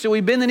 And so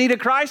we bend the knee to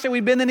Christ, and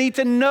we bend the knee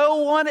to no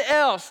one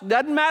else.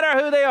 Doesn't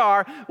matter who they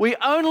are. We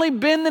only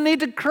bend the knee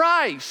to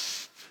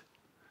Christ.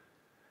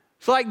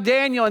 It's like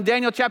Daniel. In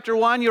Daniel chapter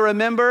 1, you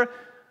remember,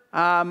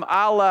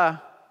 Daniel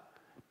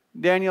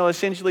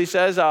essentially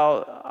says,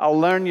 I'll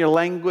learn your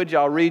language,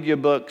 I'll read your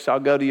books, I'll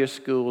go to your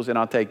schools, and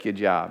I'll take your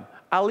job.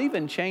 I'll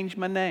even change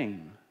my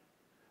name,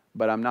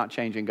 but I'm not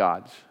changing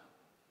God's.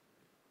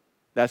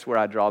 That's where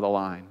I draw the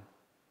line.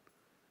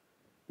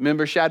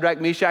 Remember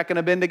Shadrach, Meshach, and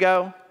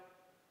Abednego?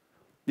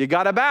 You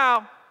got to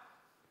bow.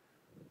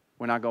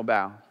 We're not going to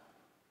bow.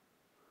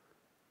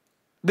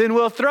 Then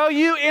we'll throw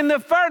you in the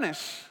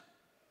furnace.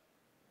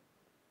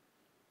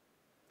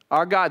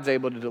 Our God's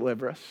able to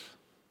deliver us.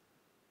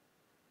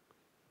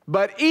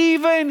 But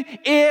even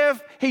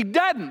if He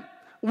doesn't,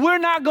 we're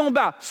not going to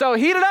bow. So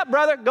heat it up,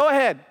 brother. Go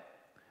ahead.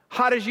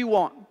 Hot as you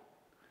want.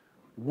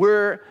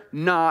 We're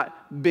not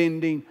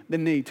bending the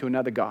knee to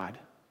another God.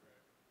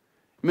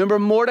 Remember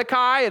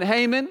Mordecai and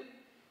Haman?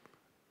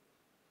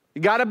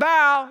 You got to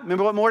bow.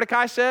 Remember what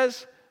Mordecai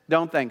says?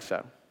 Don't think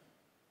so.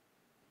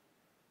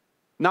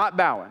 Not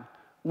bowing.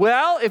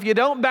 Well, if you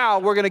don't bow,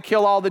 we're going to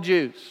kill all the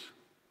Jews.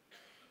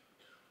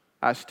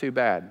 That's too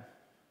bad.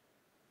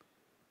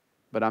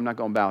 But I'm not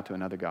going to bow to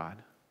another God.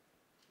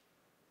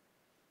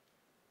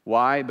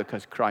 Why?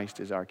 Because Christ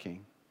is our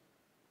King.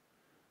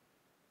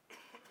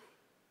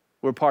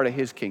 We're part of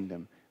His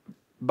kingdom.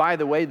 By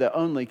the way, the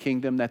only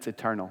kingdom that's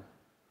eternal.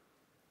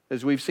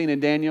 As we've seen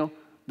in Daniel,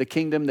 the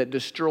kingdom that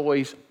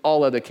destroys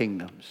all other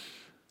kingdoms.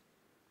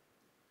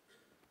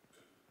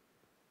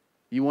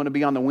 You want to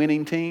be on the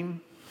winning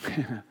team?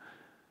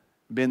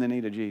 Bend the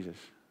knee to Jesus.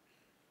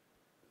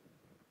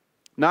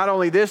 Not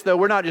only this, though,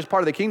 we're not just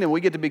part of the kingdom.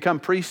 We get to become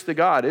priests to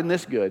God. Isn't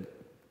this good?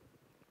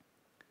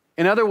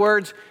 In other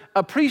words,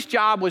 a priest's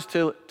job was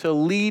to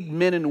lead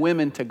men and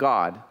women to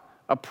God.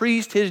 A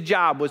priest, his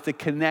job was to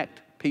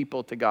connect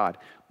people to God.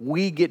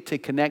 We get to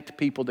connect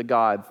people to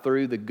God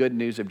through the good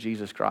news of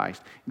Jesus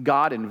Christ.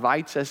 God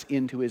invites us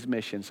into his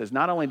mission. Says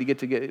not only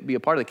to be a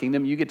part of the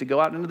kingdom, you get to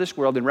go out into this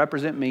world and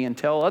represent me and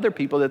tell other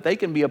people that they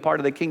can be a part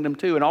of the kingdom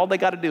too. And all they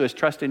got to do is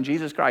trust in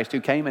Jesus Christ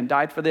who came and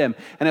died for them.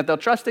 And if they'll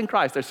trust in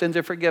Christ, their sins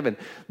are forgiven.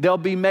 They'll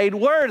be made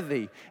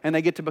worthy and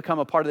they get to become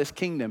a part of this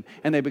kingdom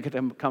and they get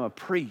to become a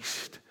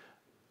priest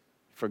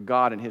for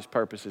God and his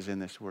purposes in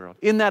this world.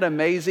 Isn't that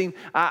amazing?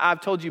 I've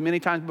told you many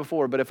times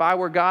before, but if I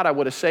were God, I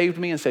would have saved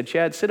me and said,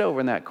 Chad, sit over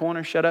in that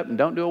corner, shut up, and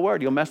don't do a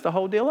word. You'll mess the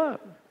whole deal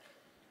up.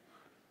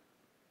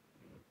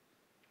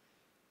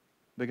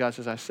 But God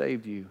says, I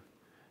saved you.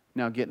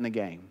 Now get in the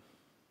game.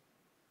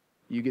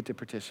 You get to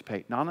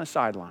participate, not on the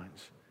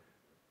sidelines.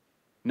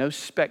 No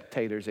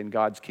spectators in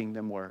God's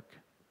kingdom work.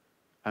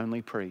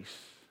 Only priests.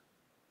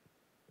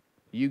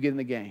 You get in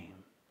the game.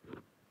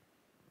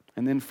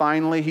 And then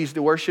finally, he's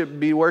to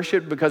be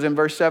worshiped because in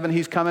verse 7,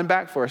 he's coming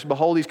back for us.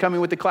 Behold, he's coming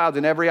with the clouds,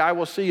 and every eye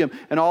will see him,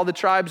 and all the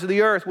tribes of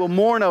the earth will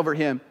mourn over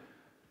him.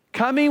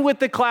 Coming with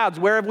the clouds.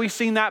 Where have we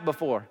seen that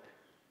before?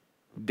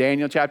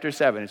 Daniel chapter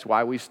 7. It's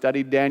why we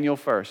studied Daniel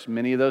first.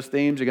 Many of those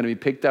themes are going to be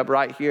picked up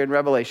right here in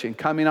Revelation.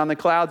 Coming on the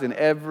clouds, and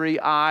every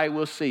eye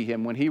will see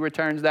him. When he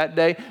returns that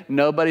day,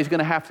 nobody's going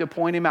to have to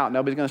point him out.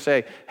 Nobody's going to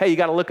say, hey, you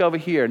got to look over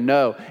here.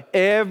 No,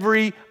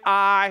 every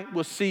eye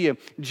will see him.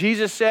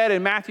 Jesus said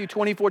in Matthew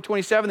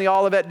 24:27, the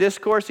Olivet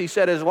Discourse, he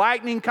said, as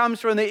lightning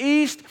comes from the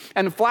east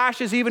and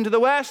flashes even to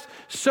the west,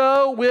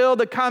 so will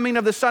the coming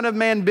of the Son of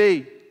Man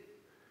be.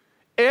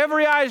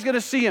 Every eye is going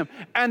to see him,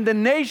 and the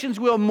nations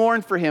will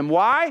mourn for him.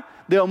 Why?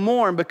 They'll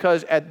mourn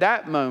because at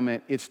that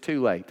moment, it's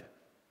too late.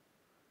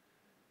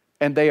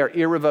 And they are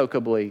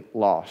irrevocably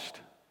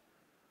lost.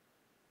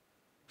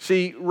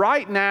 See,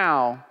 right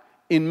now,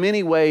 in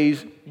many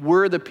ways,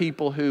 we're the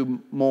people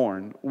who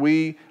mourn.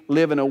 We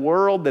live in a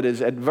world that is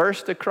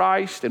adverse to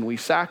Christ, and we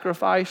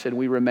sacrifice, and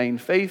we remain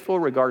faithful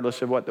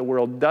regardless of what the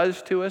world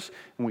does to us.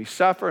 And we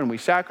suffer, and we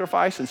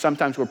sacrifice, and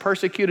sometimes we're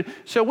persecuted.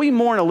 So we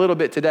mourn a little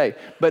bit today.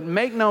 But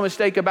make no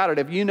mistake about it,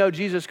 if you know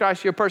Jesus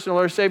Christ, your personal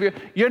Lord and Savior,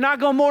 you're not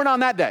going to mourn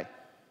on that day.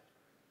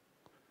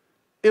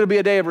 It'll be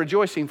a day of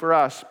rejoicing for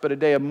us, but a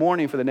day of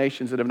mourning for the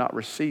nations that have not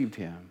received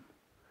him.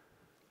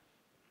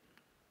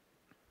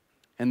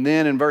 And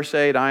then in verse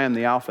 8, I am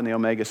the Alpha and the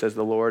Omega, says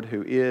the Lord,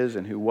 who is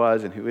and who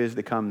was and who is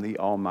to come, the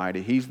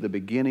Almighty. He's the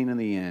beginning and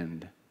the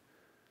end.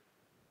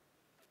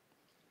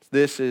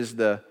 This is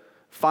the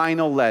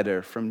final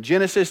letter. From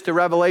Genesis to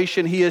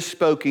Revelation, he has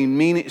spoken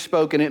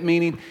it,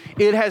 meaning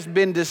it has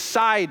been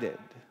decided.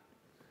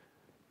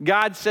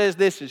 God says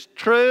this is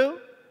true,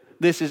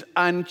 this is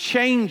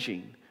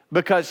unchanging.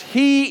 Because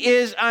he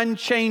is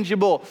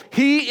unchangeable.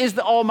 He is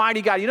the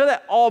Almighty God. You know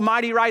that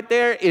Almighty right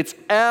there? It's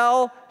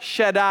El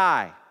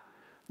Shaddai,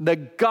 the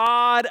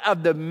God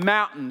of the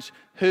mountains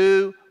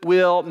who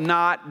will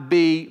not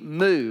be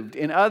moved.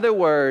 In other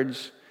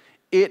words,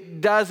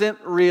 it doesn't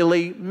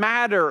really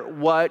matter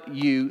what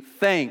you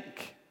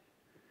think.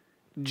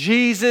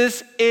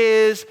 Jesus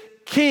is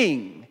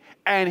King,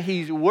 and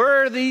he's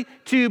worthy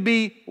to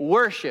be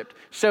worshiped.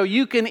 So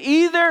you can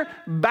either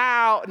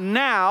bow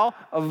now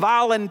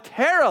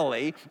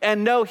voluntarily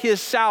and know his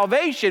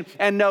salvation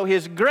and know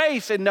his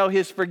grace and know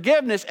his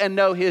forgiveness and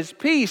know his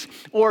peace,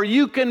 or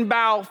you can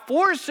bow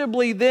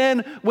forcibly then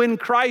when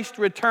Christ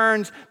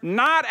returns,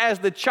 not as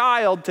the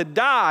child to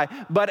die,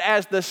 but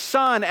as the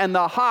son and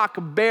the hawk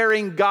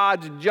bearing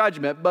God's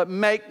judgment. But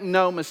make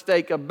no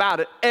mistake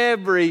about it,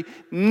 every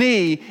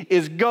knee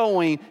is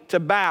going to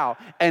bow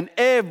and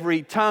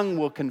every tongue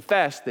will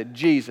confess that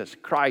Jesus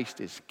Christ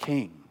is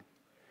King.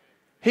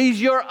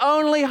 He's your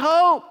only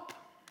hope.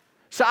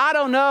 So I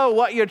don't know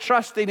what you're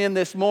trusting in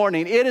this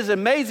morning. It is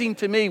amazing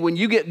to me when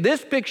you get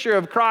this picture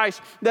of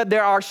Christ that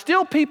there are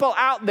still people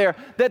out there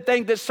that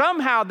think that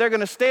somehow they're going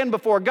to stand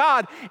before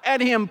God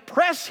and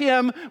impress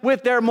him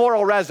with their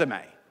moral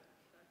resume.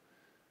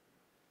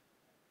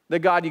 That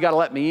God, you got to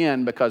let me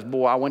in because,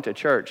 boy, I went to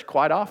church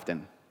quite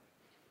often.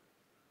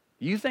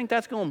 You think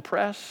that's going to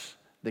impress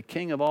the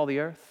King of all the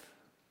earth?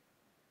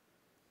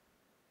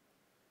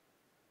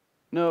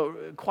 No,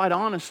 quite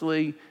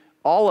honestly,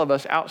 all of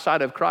us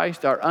outside of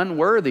Christ are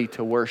unworthy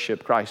to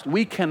worship Christ.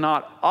 We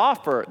cannot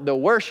offer the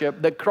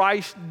worship that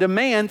Christ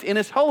demands in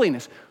his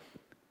holiness.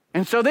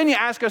 And so then you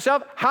ask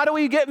yourself, how do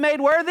we get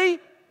made worthy?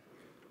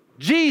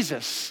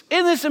 Jesus.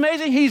 Isn't this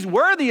amazing? He's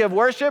worthy of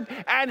worship,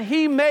 and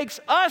he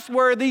makes us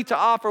worthy to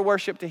offer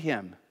worship to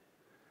him.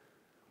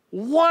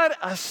 What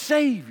a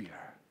Savior.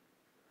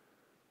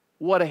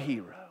 What a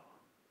hero.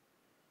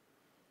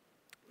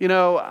 You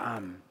know,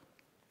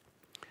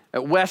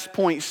 at West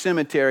Point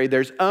Cemetery,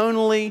 there's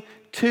only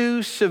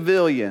 2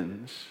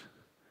 civilians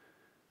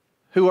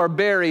who are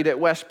buried at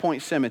West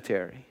Point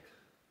Cemetery.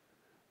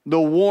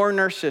 The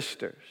Warner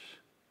sisters.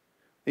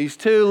 These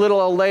 2 little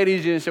old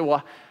ladies, you say,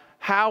 well,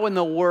 how in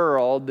the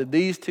world did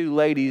these 2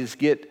 ladies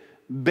get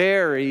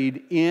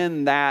buried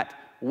in that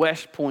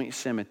West Point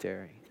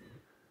Cemetery?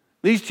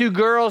 These two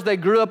girls, they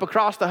grew up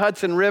across the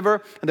Hudson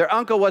River, and their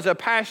uncle was a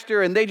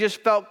pastor, and they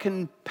just felt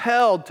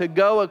compelled to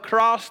go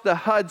across the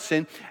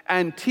Hudson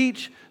and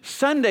teach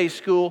Sunday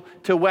school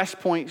to West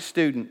Point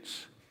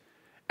students.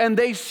 And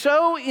they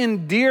so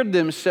endeared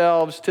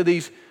themselves to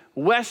these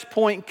West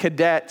Point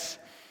cadets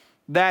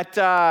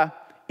that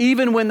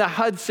even when the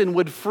Hudson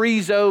would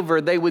freeze over,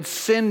 they would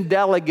send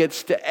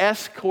delegates to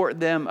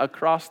escort them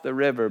across the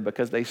river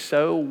because they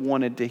so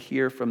wanted to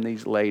hear from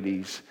these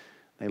ladies.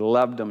 They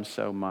loved them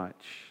so much.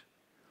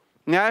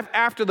 Now,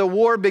 after the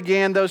war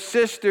began, those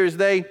sisters,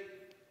 they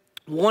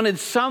wanted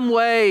some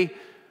way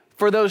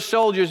for those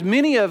soldiers,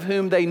 many of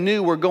whom they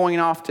knew were going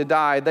off to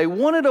die. They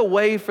wanted a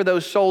way for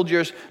those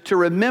soldiers to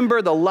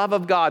remember the love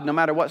of God no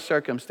matter what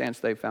circumstance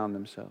they found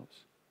themselves.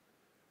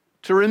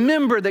 To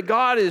remember that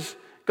God is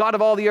God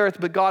of all the earth,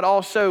 but God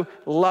also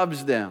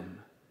loves them.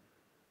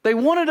 They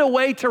wanted a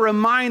way to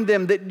remind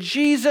them that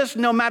Jesus,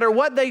 no matter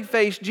what they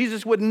faced,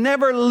 Jesus would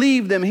never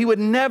leave them. He would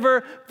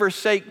never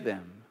forsake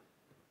them.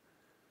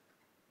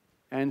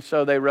 And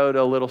so they wrote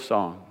a little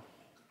song.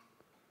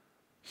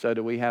 So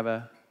do we got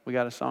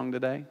a song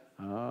today?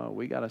 Oh,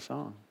 we got a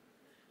song.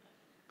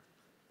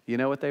 You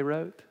know what they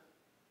wrote?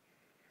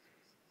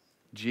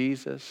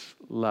 Jesus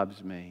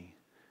loves me,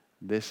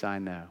 this I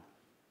know,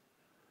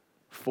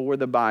 for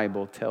the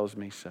Bible tells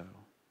me so.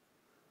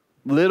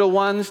 Little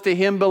ones to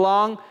him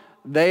belong,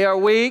 they are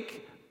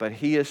weak, but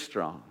he is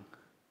strong.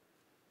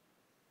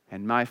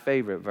 And my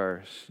favorite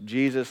verse,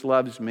 Jesus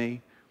loves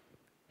me,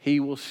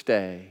 he will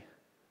stay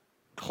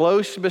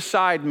close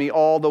beside me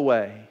all the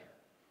way.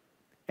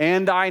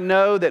 And I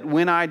know that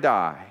when I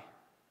die,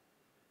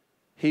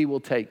 he will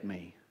take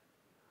me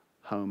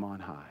home on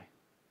high.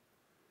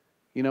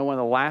 You know one of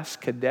the last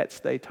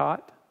cadets they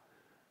taught?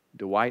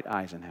 Dwight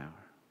Eisenhower.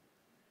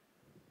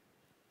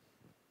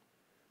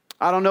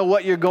 I don't know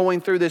what you're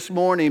going through this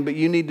morning, but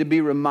you need to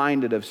be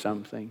reminded of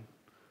something.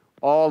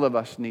 All of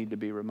us need to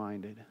be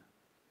reminded.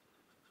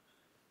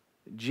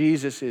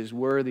 Jesus is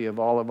worthy of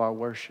all of our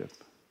worship.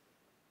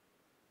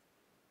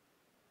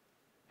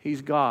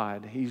 He's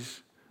God.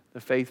 He's the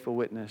faithful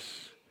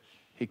witness.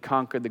 He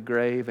conquered the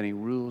grave and he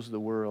rules the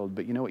world.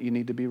 But you know what you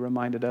need to be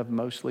reminded of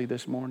mostly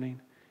this morning?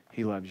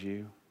 He loves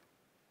you.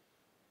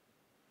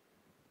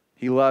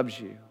 He loves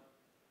you.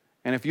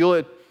 And if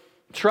you'll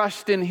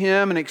trust in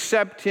him and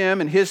accept him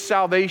and his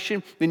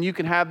salvation, then you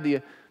can have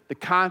the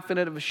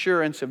confident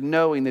assurance of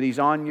knowing that he's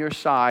on your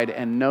side,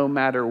 and no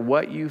matter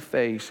what you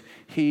face,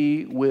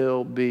 he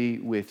will be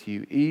with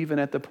you. Even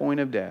at the point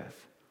of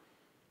death,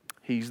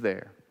 he's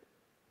there.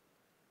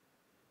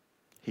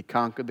 He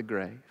conquered the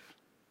grave,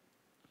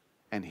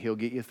 and he'll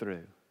get you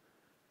through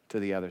to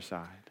the other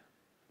side.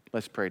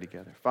 Let's pray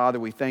together. Father,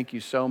 we thank you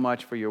so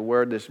much for your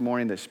word this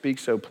morning that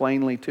speaks so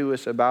plainly to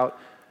us about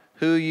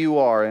who you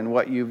are and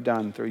what you've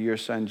done through your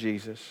son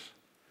Jesus.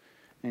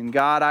 And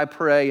God, I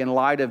pray in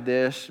light of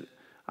this,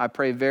 I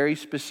pray very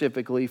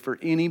specifically for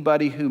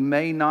anybody who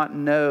may not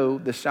know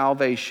the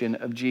salvation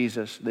of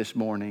Jesus this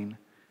morning.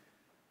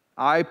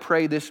 I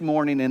pray this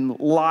morning in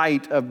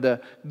light of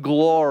the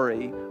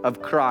glory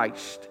of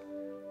Christ,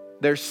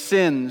 their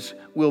sins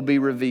will be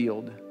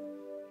revealed.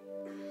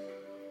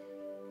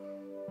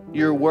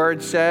 Your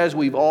word says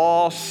we've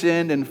all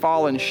sinned and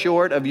fallen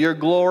short of your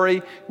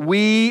glory.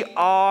 We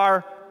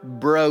are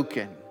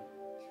broken.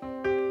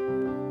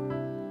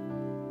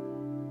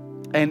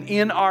 And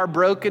in our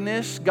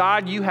brokenness,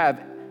 God, you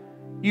had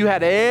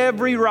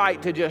every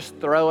right to just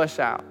throw us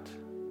out.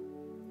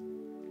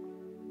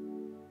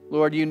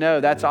 Lord, you know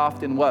that's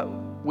often what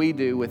we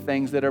do with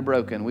things that are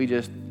broken. We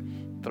just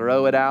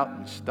throw it out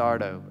and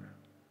start over.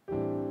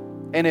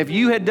 And if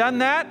you had done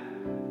that,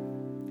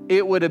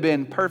 it would have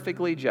been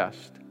perfectly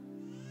just.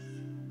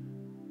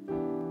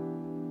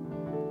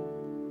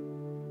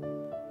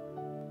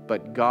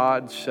 But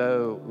God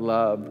so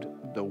loved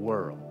the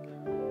world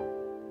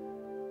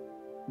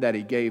that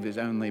he gave his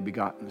only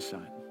begotten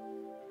Son,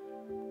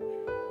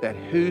 that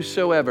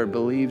whosoever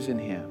believes in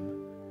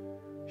him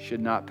should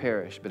not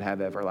perish but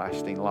have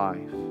everlasting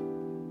life.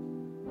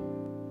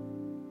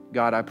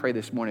 God, I pray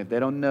this morning, if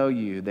they don't know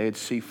you, they'd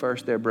see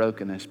first their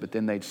brokenness, but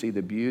then they'd see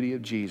the beauty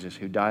of Jesus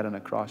who died on a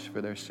cross for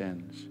their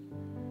sins.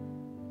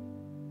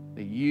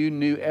 That you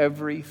knew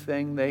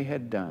everything they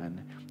had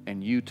done,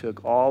 and you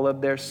took all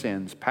of their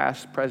sins,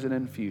 past, present,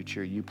 and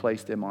future. You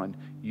placed them on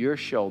your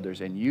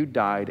shoulders, and you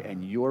died,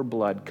 and your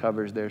blood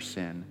covers their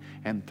sin.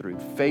 And through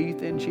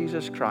faith in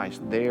Jesus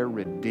Christ, they're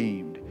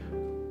redeemed.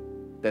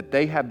 That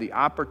they have the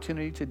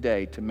opportunity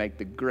today to make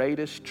the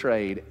greatest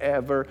trade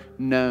ever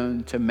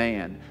known to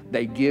man.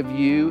 They give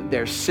you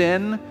their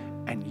sin,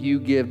 and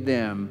you give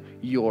them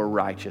your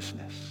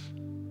righteousness.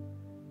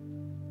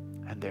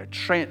 And they're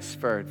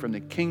transferred from the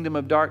kingdom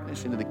of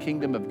darkness into the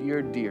kingdom of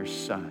your dear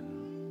Son.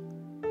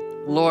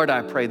 Lord,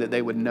 I pray that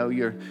they would know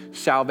your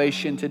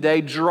salvation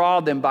today.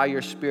 Draw them by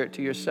your Spirit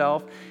to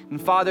yourself.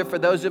 And Father, for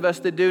those of us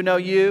that do know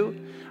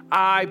you,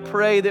 I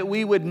pray that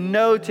we would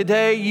know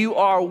today you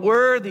are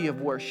worthy of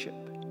worship.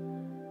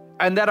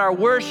 And that our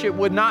worship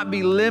would not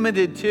be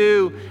limited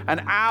to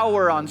an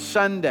hour on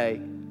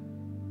Sunday.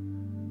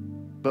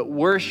 but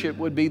worship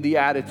would be the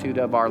attitude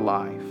of our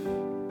life.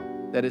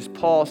 That as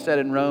Paul said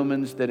in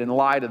Romans, that in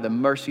light of the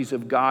mercies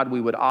of God,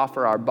 we would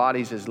offer our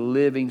bodies as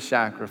living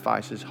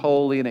sacrifices,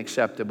 holy and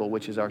acceptable,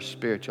 which is our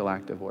spiritual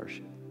act of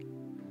worship.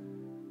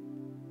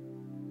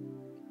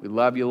 We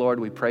love you, Lord.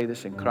 We pray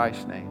this in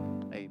Christ's name.